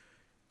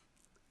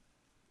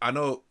 I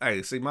know.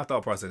 Hey, see, my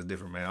thought process is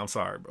different, man. I'm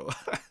sorry, bro.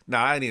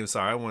 Nah, I ain't even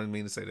sorry. I wasn't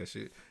mean to say that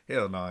shit.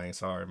 Hell no, I ain't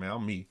sorry, man.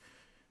 I'm me.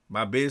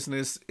 My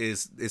business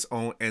is its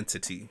own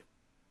entity.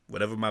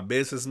 Whatever my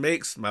business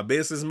makes, my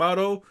business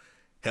motto,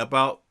 help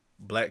out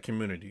black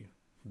community.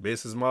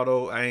 Business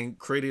motto, I ain't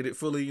created it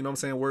fully, you know what I'm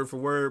saying, word for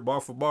word, bar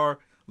for bar,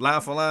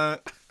 line for line,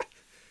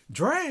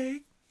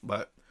 drag.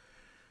 But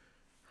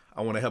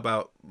I want to help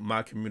out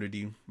my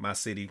community, my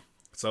city.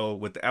 So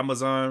with the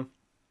Amazon,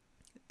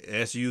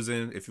 that's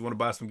using, if you want to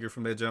buy some gear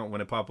from that junk, when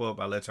it pop up,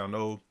 I let y'all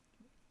know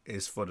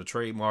it's for the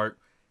trademark.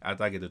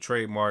 After I get the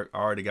trademark, I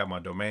already got my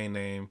domain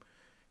name.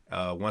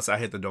 Once I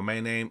hit the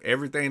domain name,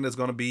 everything that's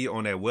going to be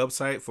on that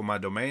website for my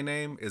domain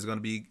name is going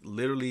to be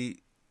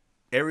literally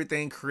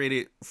everything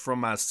created from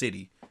my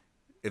city,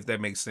 if that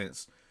makes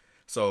sense.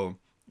 So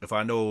if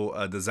I know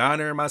a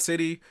designer in my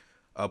city,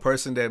 a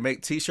person that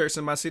make t-shirts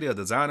in my city, a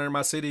designer in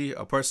my city,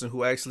 a person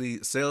who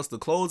actually sells the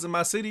clothes in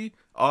my city,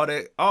 all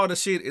the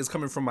shit is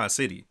coming from my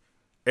city.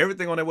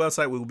 Everything on that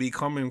website will be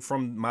coming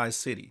from my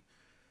city.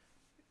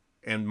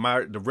 And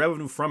the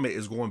revenue from it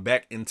is going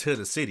back into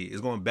the city.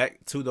 It's going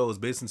back to those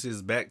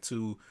businesses, back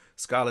to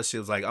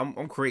scholarships. Like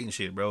I'm creating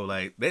shit, bro.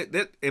 Like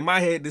that in my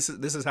head, this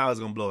is how it's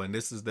gonna blow. And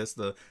that's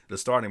the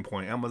starting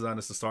point. Amazon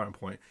is the starting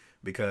point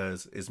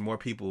because it's more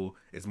people,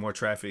 it's more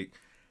traffic,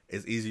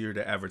 it's easier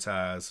to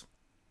advertise.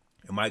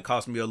 It might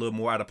cost me a little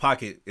more out of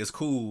pocket. It's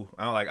cool.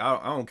 I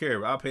don't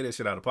care. I'll pay that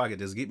shit out of pocket.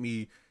 Just get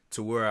me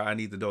to where I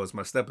need to go. It's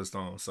my stepping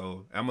stone.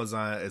 So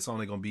Amazon, it's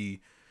only gonna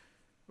be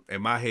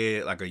in my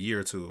head like a year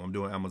or two. I'm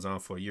doing Amazon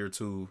for a year or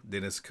two,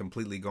 then it's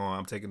completely gone.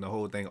 I'm taking the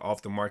whole thing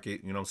off the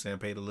market, you know what I'm saying,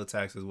 pay the little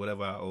taxes,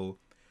 whatever I owe,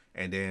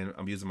 and then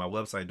I'm using my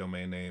website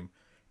domain name.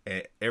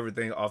 And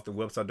everything off the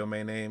website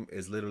domain name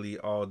is literally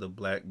all the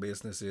black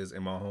businesses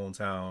in my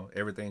hometown,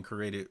 everything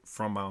created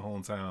from my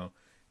hometown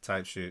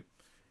type shit.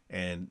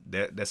 And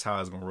that's how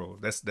it's gonna roll.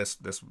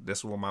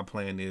 That's what my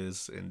plan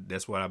is, and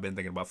that's what I've been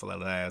thinking about for the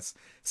last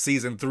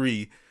season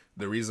 3.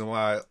 The reason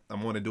why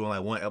I'm only doing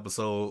like one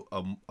episode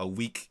a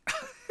week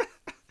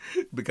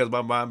because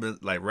my mind been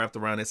like wrapped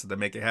around this to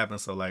make it happen.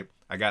 So like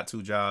I got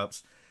 2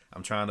 jobs.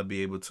 I'm trying to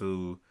be able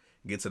to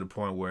get to the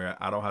point where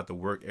I don't have to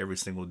work every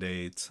single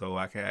day, so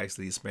I can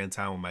actually spend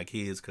time with my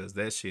kids. Cause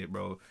that shit,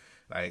 bro.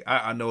 Like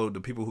I know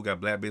the people who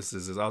got black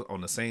businesses is on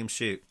the same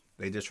shit.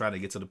 They just trying to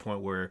get to the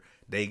point where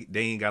they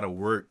ain't gotta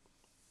work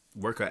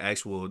an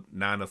actual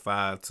 9 to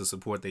 5 to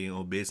support their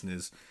own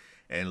business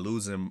and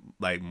losing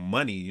like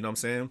money. You know what I'm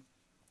saying?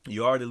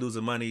 You already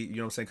losing money, you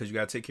know what I'm saying, because you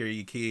got to take care of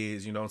your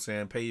kids, you know what I'm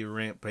saying, pay your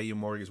rent, pay your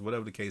mortgage,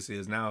 whatever the case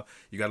is. Now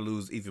you got to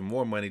lose even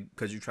more money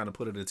because you're trying to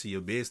put it into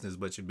your business,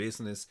 but your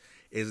business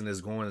isn't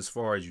as going as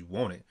far as you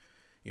want it.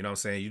 You know what I'm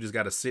saying? You just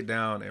got to sit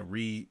down and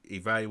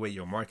reevaluate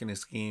your marketing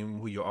scheme,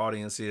 who your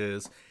audience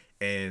is,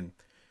 and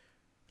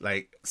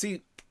like,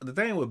 see, the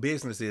thing with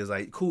business is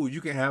like, cool,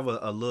 you can have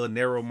a little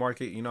narrow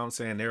market, you know what I'm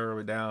saying, narrow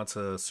it down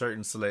to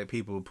certain select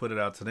people, put it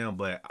out to them,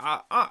 but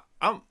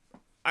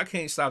I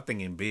can't stop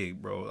thinking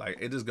big, bro. Like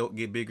it just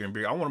get bigger and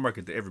bigger. I want to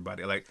market to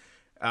everybody. Like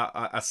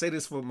I say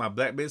this for my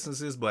black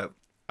businesses, but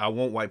I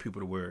want white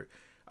people to wear it.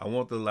 I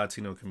want the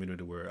Latino community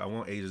to wear it. I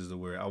want Asians to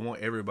wear it. I want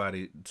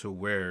everybody to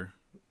wear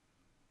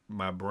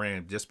my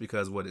brand just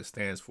because what it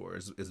stands for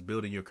is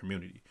building your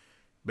community.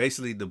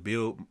 Basically, to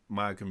build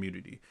my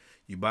community.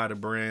 You buy the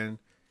brand,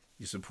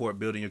 you support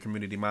building your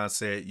community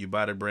mindset. You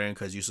buy the brand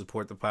because you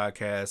support the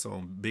podcast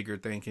on bigger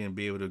thinking,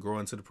 be able to grow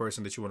into the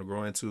person that you want to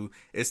grow into.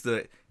 It's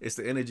the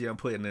energy I'm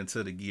putting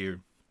into the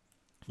gear,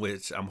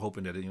 which I'm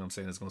hoping that, you know what I'm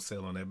saying, it's going to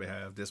sell on that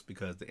behalf just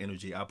because the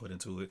energy I put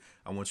into it.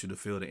 I want you to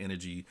feel the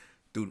energy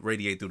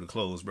radiate through the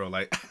clothes, bro.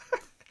 Like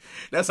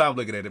that's how I'm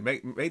looking at it.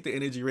 Make the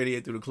energy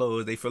radiate through the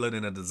clothes. They feel it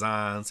in the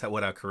designs,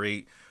 what I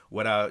create,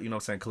 what I, you know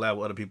what I'm saying, collab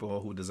with other people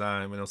who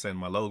design, you know what I'm saying,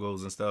 my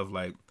logos and stuff.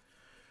 Like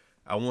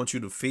I want you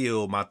to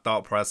feel my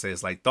thought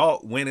process. Like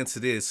thought went into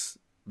this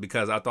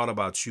because I thought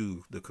about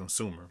you, the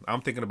consumer.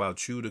 I'm thinking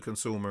about you, the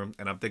consumer,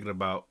 and I'm thinking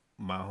about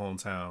my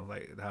hometown,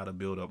 like how to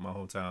build up my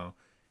hometown.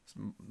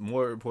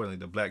 More importantly,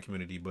 the black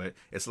community, but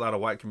it's a lot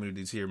of white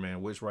communities here,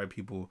 man. Which white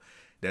people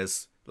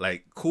that's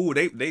like cool.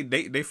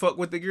 They fuck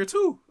with the gear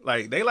too.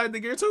 Like they like the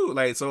gear too.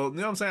 Like so, you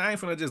know what I'm saying. I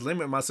ain't finna just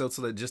limit myself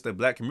to just the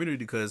black community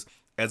because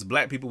as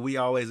black people, we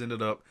always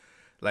ended up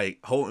like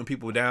holding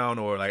people down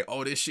or like,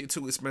 oh, this shit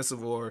too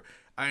expensive or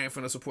I ain't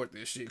finna support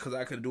this shit because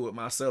I could do it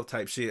myself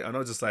type shit. I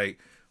know, just like,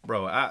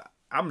 bro,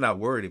 I'm not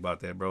worried about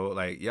that, bro.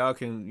 Like y'all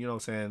can, you know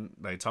what I'm saying,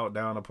 like talk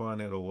down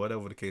upon it or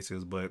whatever the case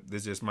is, but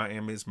this is just my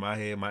image, my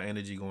head, my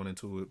energy going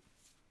into it.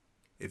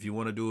 If you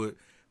want to do it,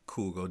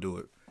 cool, go do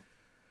it.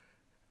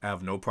 I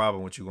have no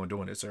problem with you going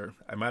doing it, sir.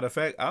 As a matter of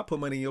fact, I'll put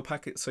money in your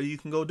pocket so you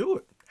can go do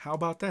it. How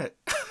about that?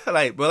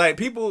 Like, but like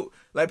people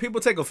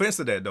take offense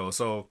to that though.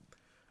 So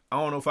I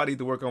don't know if I need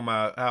to work on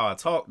my how I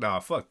talk. Nah,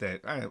 fuck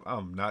that.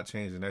 I'm not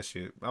changing that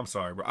shit. I'm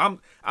sorry, bro.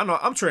 I know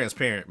I'm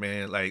transparent,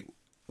 man. Like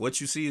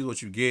what you see is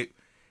what you get.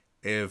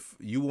 If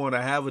you want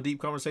to have a deep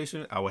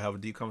conversation, I will have a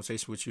deep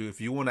conversation with you.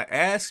 If you want to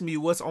ask me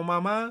what's on my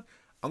mind,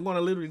 I'm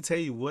gonna literally tell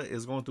you what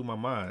is going through my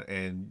mind,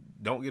 and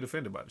don't get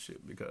offended by the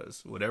shit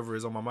because whatever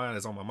is on my mind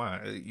is on my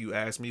mind. You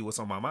ask me what's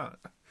on my mind,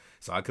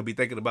 so I could be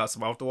thinking about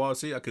some off the wall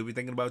shit. I could be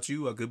thinking about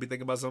you. I could be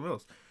thinking about something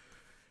else.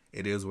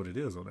 It is what it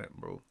is on that,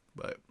 bro.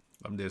 But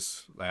I'm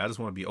just like I just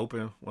want to be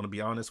open, want to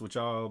be honest with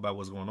y'all about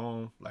what's going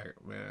on. Like,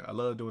 man, I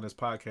love doing this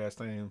podcast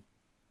thing.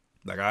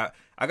 Like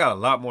I got a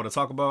lot more to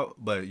talk about,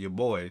 but your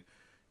boy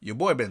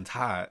been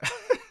tired.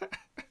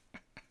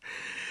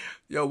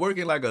 Yo,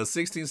 working like a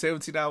 16,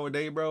 17 hour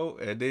day, bro.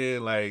 And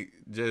then like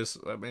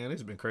just man,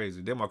 it's been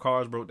crazy. Then my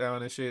cars broke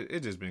down and shit. It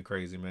just been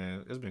crazy,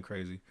 man. It's been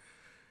crazy.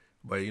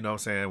 But you know what I'm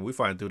saying? We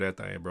fighting through that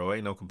thing, bro.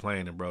 Ain't no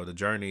complaining, bro. The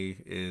journey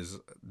is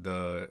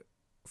the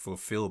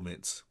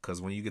fulfillments. Cause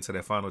when you get to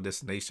that final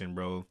destination,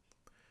 bro,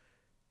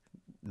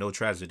 no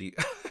tragedy.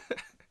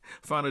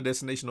 Final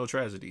destination, no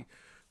tragedy.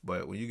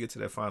 But when you get to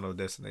that final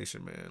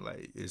destination, man,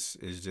 like it's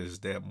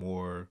just that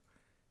more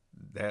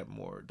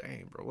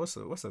dang, bro. What's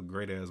a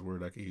great ass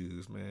word I could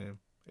use, man?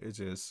 It's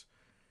just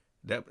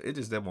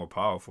that more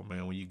powerful,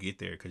 man, when you get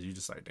there, because you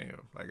just like,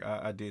 damn, like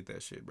I did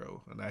that shit,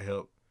 bro, and I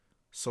helped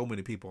so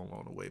many people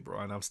along the way, bro,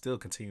 and I'm still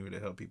continuing to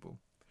help people.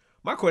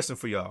 My question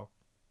for y'all,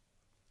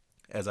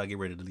 as I get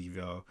ready to leave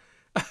y'all,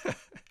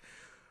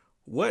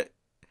 what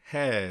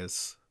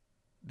has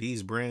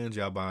these brands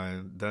y'all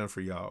buying done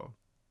for y'all?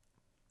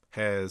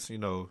 Has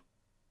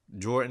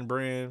Jordan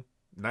brand,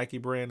 Nike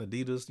brand,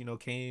 Adidas,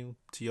 came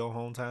to your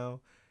hometown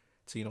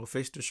to,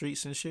 fix the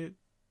streets and shit?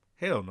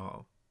 Hell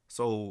no.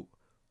 So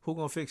who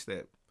gonna fix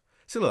that?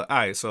 See, look, all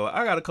right, so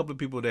I got a couple of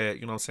people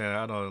that, what I'm saying,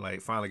 I know, like,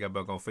 finally got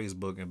back on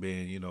Facebook and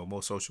being,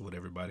 more social with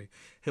everybody.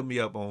 Hit me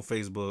up on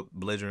Facebook,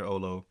 Belligerent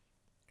OLLO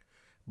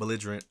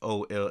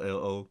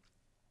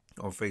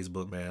on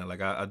Facebook, man.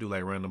 Like, I do,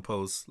 like, random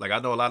posts. Like, I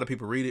know a lot of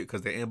people read it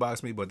because they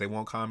inbox me, but they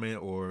won't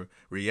comment or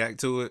react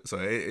to it. So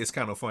it's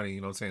kind of funny,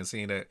 what I'm saying,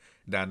 seeing that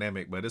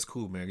dynamic. But it's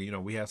cool,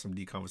 man. We have some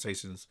deep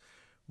conversations.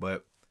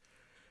 But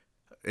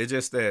it's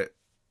just that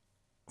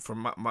for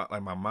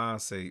my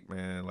mind's sake,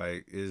 man,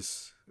 like,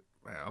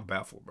 man, I'm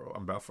baffled, bro.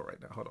 I'm baffled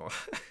right now. Hold on.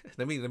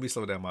 let me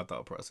slow down my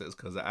thought process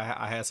because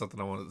I had something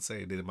I wanted to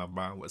say, and then my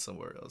mind went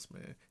somewhere else,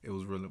 man. It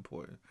was really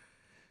important.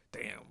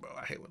 Damn, bro.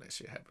 I hate when that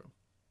shit happen.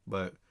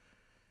 But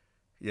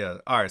yeah,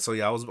 all right. So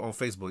yeah, I was on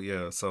Facebook.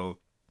 Yeah, so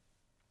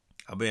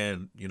I've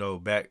been,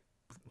 back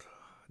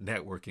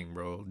networking,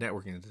 bro.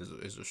 Networking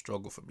is a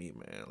struggle for me,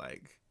 man.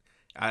 Like,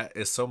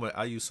 it's so much.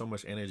 I use so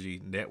much energy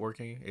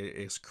networking.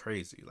 It's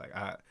crazy. Like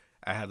I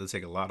had to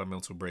take a lot of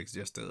mental breaks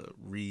just to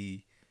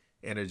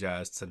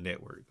re-energize to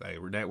network. Like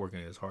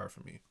networking is hard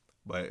for me,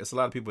 but it's a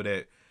lot of people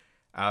that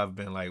I've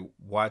been like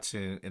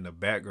watching in the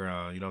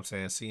background. You know what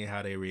I'm saying? Seeing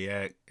how they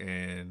react,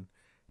 and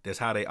that's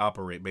how they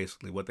operate.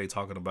 Basically, what they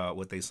talking about,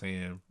 what they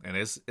saying, and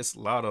it's a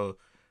lot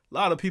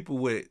of people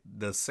with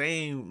the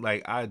same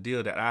like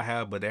idea that I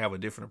have, but they have a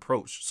different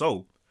approach.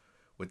 So,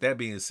 with that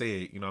being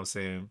said, you know what I'm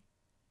saying,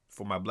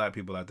 for my black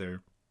people out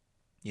there,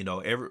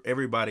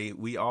 everybody,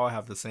 we all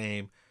have the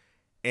same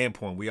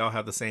endpoint. We all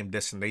have the same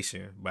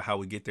destination, but how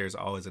we get there is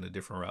always in a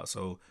different route.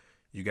 So,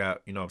 you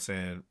got, what I'm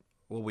saying,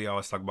 what we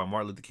always talk about,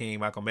 Martin Luther King,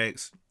 Malcolm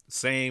X,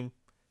 same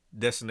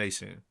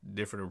destination,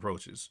 different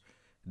approaches.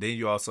 Then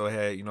you also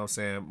had, what I'm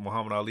saying,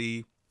 Muhammad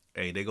Ali.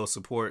 Hey, they go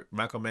support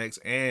Malcolm X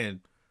and,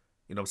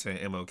 what I'm saying,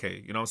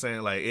 MLK. You know what I'm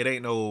saying? Like it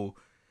ain't no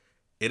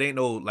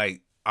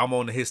like I'm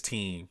on his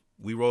team.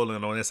 We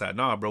rolling on this side.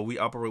 Nah, bro, we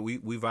operate, we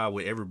vibe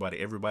with everybody.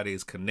 Everybody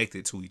is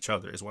connected to each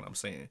other, is what I'm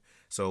saying.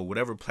 So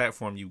whatever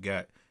platform you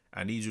got,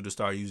 I need you to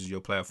start using your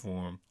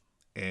platform.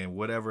 And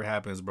whatever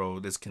happens, bro,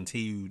 just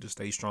continue to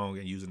stay strong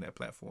and using that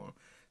platform.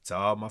 To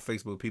all my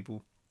Facebook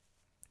people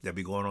that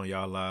be going on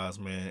y'all lives,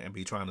 man, and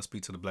be trying to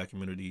speak to the black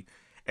community.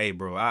 Hey,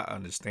 bro, I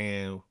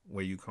understand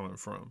where you coming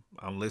from.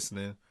 I'm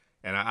listening,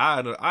 and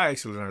I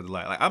actually learned a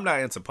lot. Like, I'm not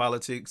into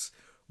politics,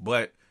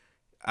 but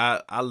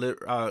I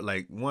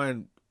like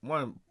one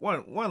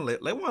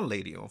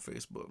lady on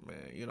Facebook,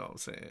 man. You know what I'm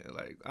saying?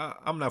 Like,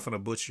 I'm not gonna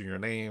butcher your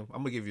name.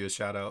 I'm gonna give you a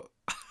shout out.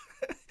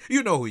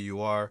 You know who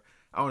you are.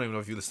 I don't even know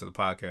if you listen to the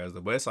podcast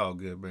though, but it's all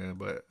good, man.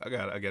 But I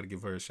gotta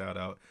give her a shout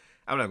out.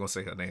 I'm not gonna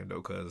say her name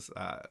though, cause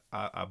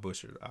I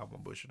butchered. I'm gonna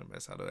butcher the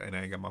mess out of it, and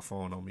I ain't got my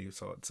phone on me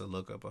so to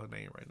look up her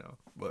name right now.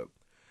 But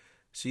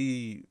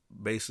she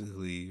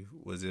basically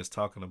was just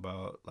talking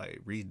about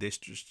like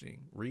redistricting.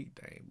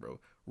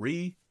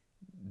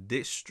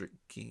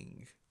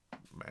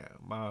 Man,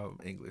 my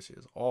English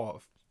is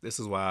off. This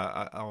is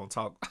why I don't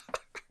talk.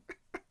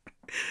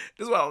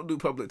 This is why I don't do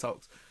public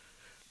talks.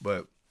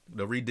 But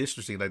the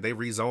redistricting, like they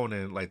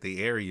rezoning like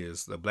the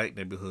areas, the black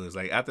neighborhoods.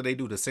 Like after they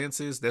do the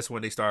census, that's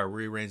when they start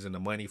rearranging the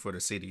money for the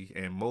city.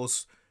 And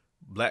most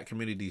black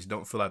communities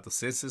don't fill out the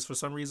census for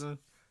some reason.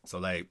 So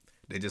like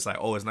they just like,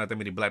 oh, it's not that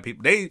many black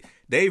people.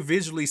 They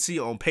visually see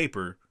on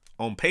paper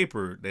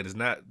that it's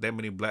not that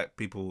many black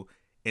people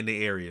in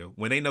the area.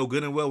 When they know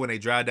good and well when they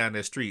drive down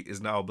that street, it's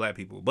not all black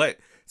people. But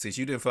since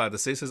you didn't fill out the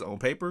census on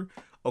paper,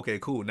 okay,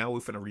 cool. Now we're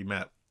finna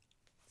remap.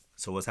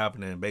 So what's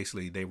happening?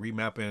 Basically, they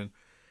remapping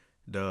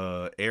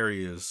the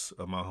areas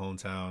of my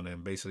hometown,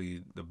 and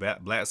basically the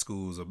black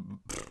schools are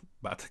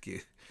about to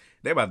get,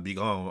 they're about to be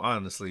gone,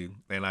 honestly.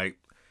 And like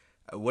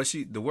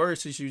the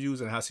words that she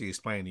used and how she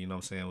explained it, you know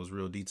what I'm saying, was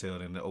real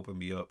detailed, and it opened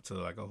me up to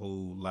like a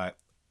whole lot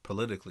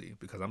politically,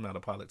 because I'm not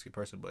a politics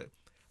person. But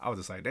I was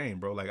just like, dang,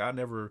 bro, like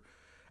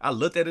I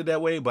looked at it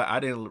that way, but I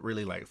didn't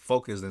really like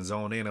focus and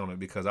zone in on it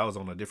because I was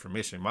on a different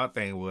mission. My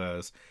thing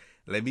was,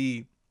 let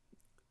me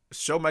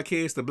show my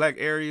kids the black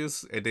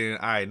areas, and then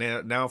all right, now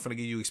I'm gonna give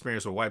you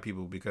experience with white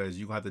people, because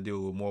you gonna have to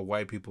deal with more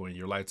white people in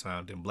your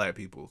lifetime than black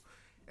people,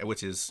 and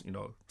which is,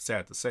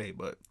 sad to say,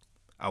 but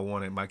I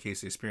wanted my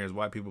kids to experience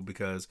white people,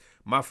 because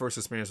my first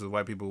experience with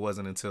white people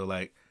wasn't until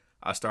like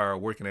I started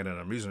working at an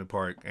amusement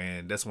park,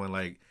 and that's when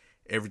like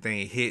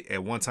everything hit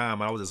at one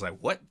time. I was just like,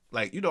 what?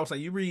 Like, what I'm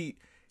saying, you read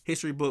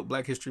history book,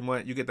 Black History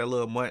Month, you get that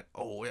little month,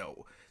 oh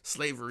well,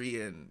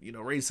 slavery and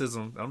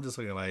racism. I'm just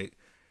looking like,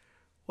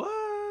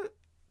 what?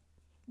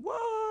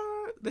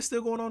 What? That's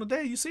still going on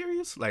today? You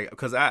serious? Like,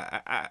 because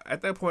I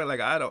at that point, like,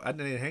 I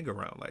didn't hang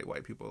around like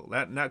white people.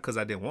 Not because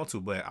I didn't want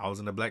to, but I was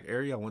in the black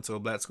area. I went to a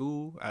black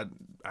school. I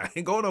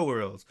ain't go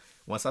nowhere else.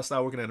 Once I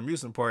started working at an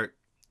amusement park,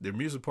 the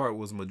amusement park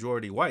was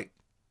majority white.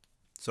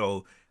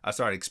 So I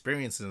started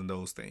experiencing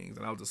those things,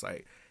 and I was just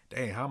like,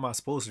 dang, how am I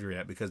supposed to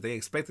react? Because they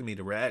expected me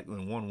to react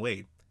in one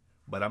way,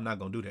 but I'm not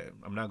gonna do that.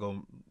 I'm not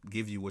gonna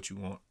give you what you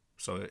want.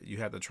 So you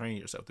have to train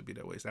yourself to be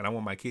that way. And I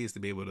want my kids to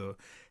be able to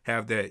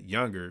have that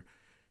younger,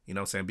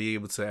 be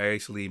able to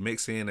actually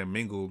mix in and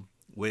mingle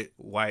with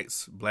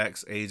whites,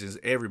 blacks, Asians,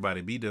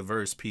 everybody, be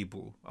diverse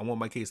people. I want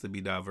my kids to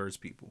be diverse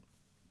people.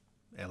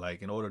 And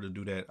like, in order to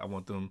do that, I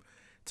want them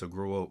to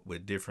grow up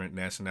with different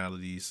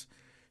nationalities,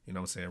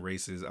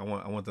 races. I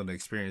want them to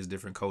experience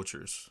different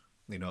cultures,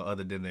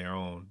 other than their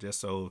own, just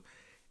so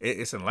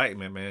it's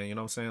enlightenment, man. You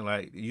know what I'm saying?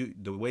 Like,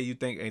 the way you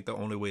think ain't the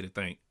only way to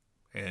think.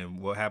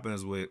 And what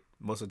happens with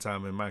most of the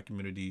time in my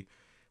community,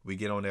 we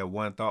get on that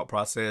one thought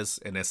process,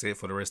 and that's it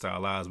for the rest of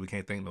our lives. We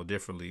can't think no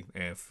differently,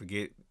 and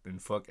forget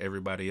and fuck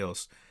everybody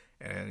else.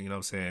 And you know what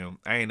I'm saying?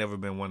 I ain't never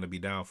been one to be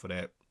down for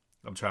that.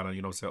 I'm trying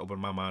to, open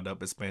my mind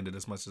up, expand it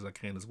as much as I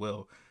can as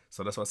well.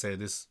 So that's why I say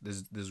this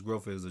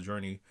growth is a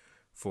journey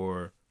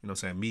for,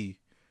 me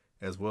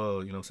as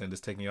well,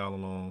 just taking y'all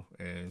along.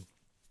 And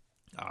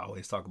I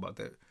always talk about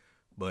that.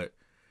 But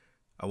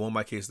I want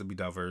my kids to be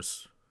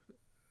diverse,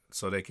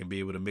 so they can be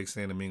able to mix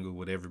in and mingle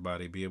with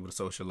everybody, be able to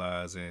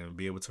socialize, and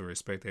be able to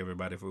respect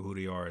everybody for who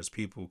they are as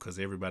people, because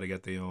everybody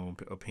got their own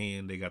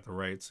opinion. They got the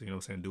rights,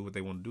 do what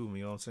they want to do,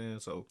 you know what I'm saying?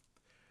 So,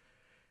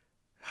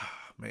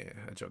 man,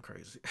 that joke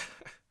crazy.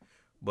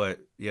 But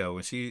yeah,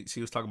 when she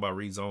was talking about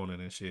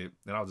rezoning and shit,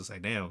 and I was just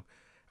like, damn,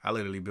 I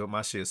literally built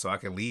my shit so I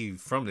can leave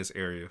from this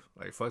area.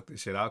 Like, fuck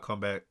this shit. I'll come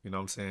back, you know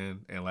what I'm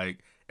saying? And like,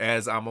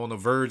 as I'm on the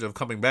verge of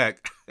coming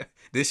back,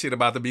 this shit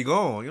about to be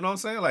gone. You know what I'm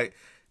saying? Like,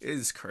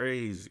 it's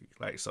crazy.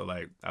 Like, so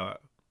like,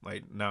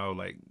 now,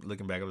 like,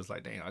 looking back, I was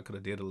like, dang, I could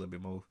have did a little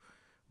bit more.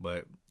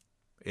 But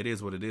it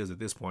is what it is at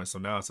this point. So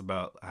now it's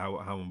about how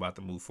I'm about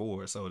to move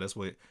forward. So that's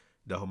what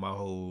my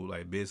whole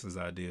like business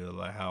idea,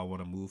 like how I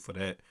want to move for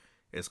that.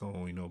 It's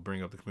going to,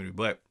 bring up the community.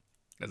 But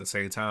at the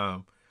same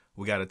time,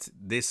 we got to,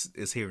 this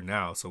is here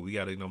now. So we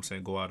got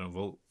to, go out and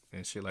vote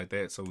and shit like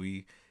that. So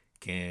we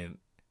can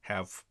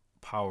have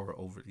power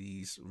over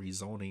these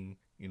rezoning,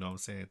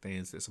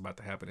 things that's about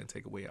to happen and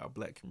take away our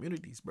black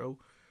communities, bro.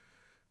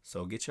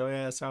 So get your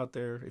ass out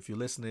there. If you're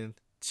listening,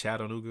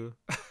 Chattanooga,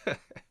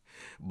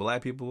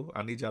 black people,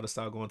 I need y'all to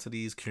start going to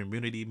these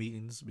community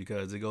meetings,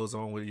 because it goes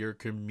on with your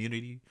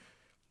community.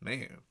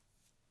 Man,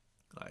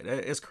 like,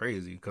 that, it's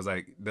crazy, because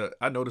like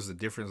I noticed the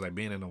difference, like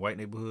being in a white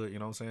neighborhood, you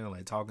know what I'm saying,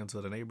 like talking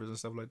to the neighbors and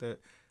stuff like that.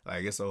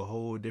 Like, it's a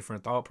whole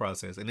different thought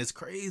process, and it's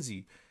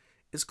crazy.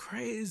 It's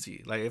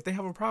crazy. Like, if they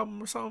have a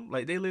problem or something,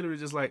 like, they literally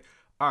just like,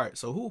 all right,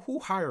 so who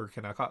higher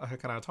can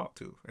I talk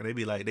to? And they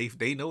be like,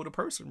 they know the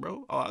person,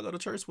 bro. Oh, I go to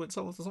church with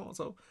so and so.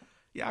 So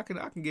yeah, I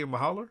can give them a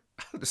holler.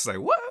 Just like,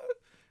 what?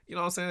 You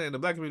know what I'm saying? And the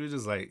black community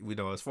just like,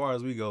 as far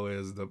as we go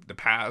as the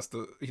past,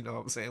 you know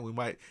what I'm saying? We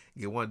might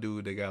get one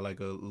dude that got like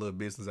a little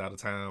business out of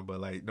town, but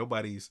like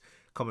nobody's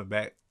coming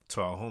back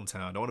to our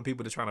hometown. The only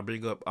people that trying to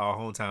bring up our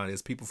hometown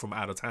is people from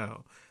out of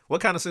town.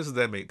 What kind of sense does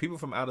that make? People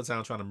from out of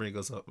town trying to bring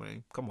us up,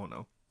 man. Come on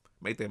now.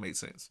 Make that make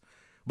sense.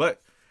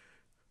 But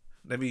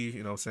let me,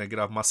 get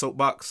off my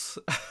soapbox.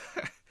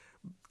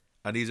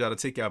 I need y'all to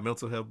take y'all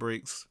mental health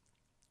breaks.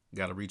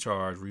 Got to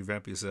recharge,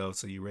 revamp yourself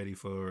so you're ready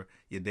for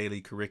your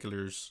daily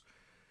curriculars.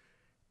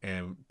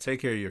 And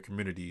take care of your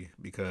community,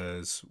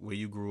 because where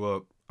you grew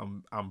up,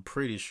 I'm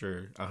pretty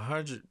sure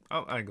 100. I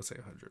ain't gonna say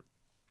 100.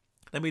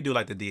 Let me do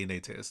like the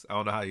DNA test. I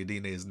don't know how your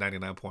DNA is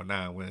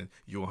 99.9 when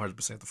you're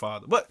 100% the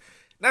father, but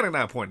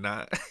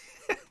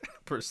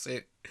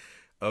 99.9%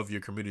 of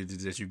your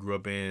communities that you grew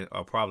up in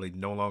are probably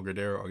no longer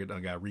there, or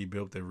got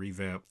rebuilt and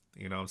revamped.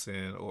 You know what I'm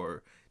saying?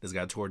 Or just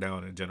got tore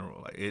down in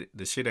general. Like,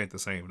 the shit ain't the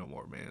same no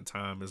more, man.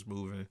 Time is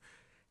moving,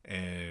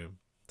 and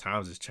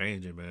Times is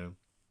changing, man.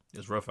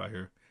 It's rough out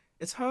here.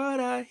 It's hard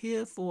out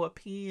here for a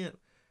pimp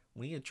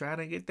when you're trying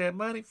to get that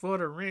money for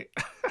the rent.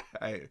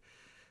 Hey,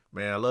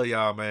 man, I love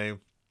y'all, man.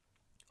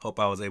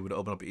 Hope I was able to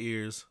open up your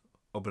ears,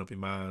 open up your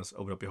minds,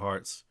 open up your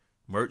hearts.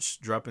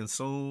 Merch dropping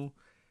soon.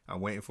 I'm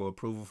waiting for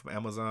approval from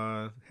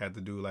Amazon. Had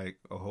to do like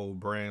a whole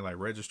brand like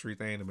registry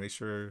thing to make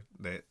sure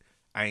that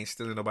I ain't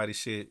stealing nobody's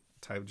shit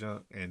type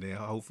junk. And then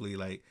hopefully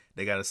like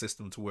they got a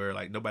system to where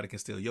like nobody can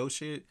steal your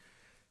shit.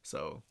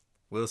 So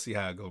we'll see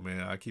how it go, man.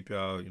 I'll keep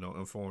y'all,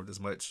 informed as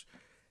much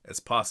as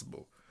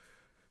possible.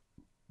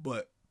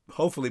 But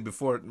hopefully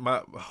before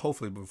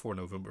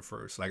November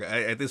 1st. Like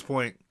at this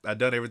point, I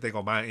done everything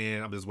on my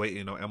end. I'm just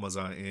waiting on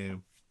Amazon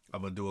end.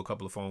 I'm gonna do a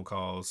couple of phone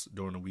calls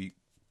during the week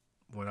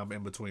when I'm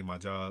in between my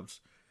jobs,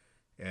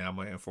 and I'm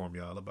gonna inform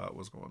y'all about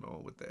what's going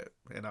on with that.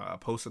 And I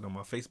posted on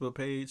my Facebook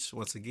page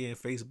once again.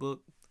 Facebook,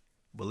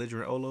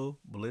 Belligerent Olo,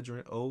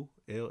 Belligerent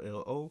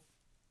OLLO.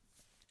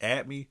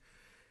 Add me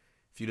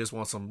if you just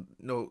want some,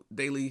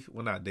 daily,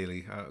 well, not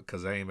daily,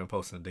 because I ain't been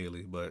posting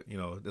daily, but,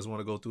 just want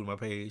to go through my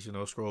page,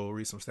 scroll,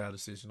 read some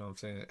statuses, you know what I'm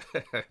saying?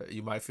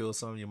 You might feel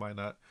something, you might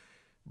not,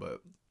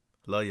 but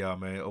love y'all,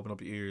 man. Open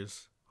up your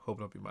ears,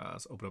 open up your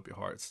minds, open up your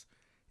hearts.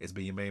 It's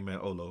been your main man,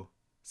 Olo,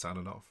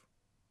 signing off.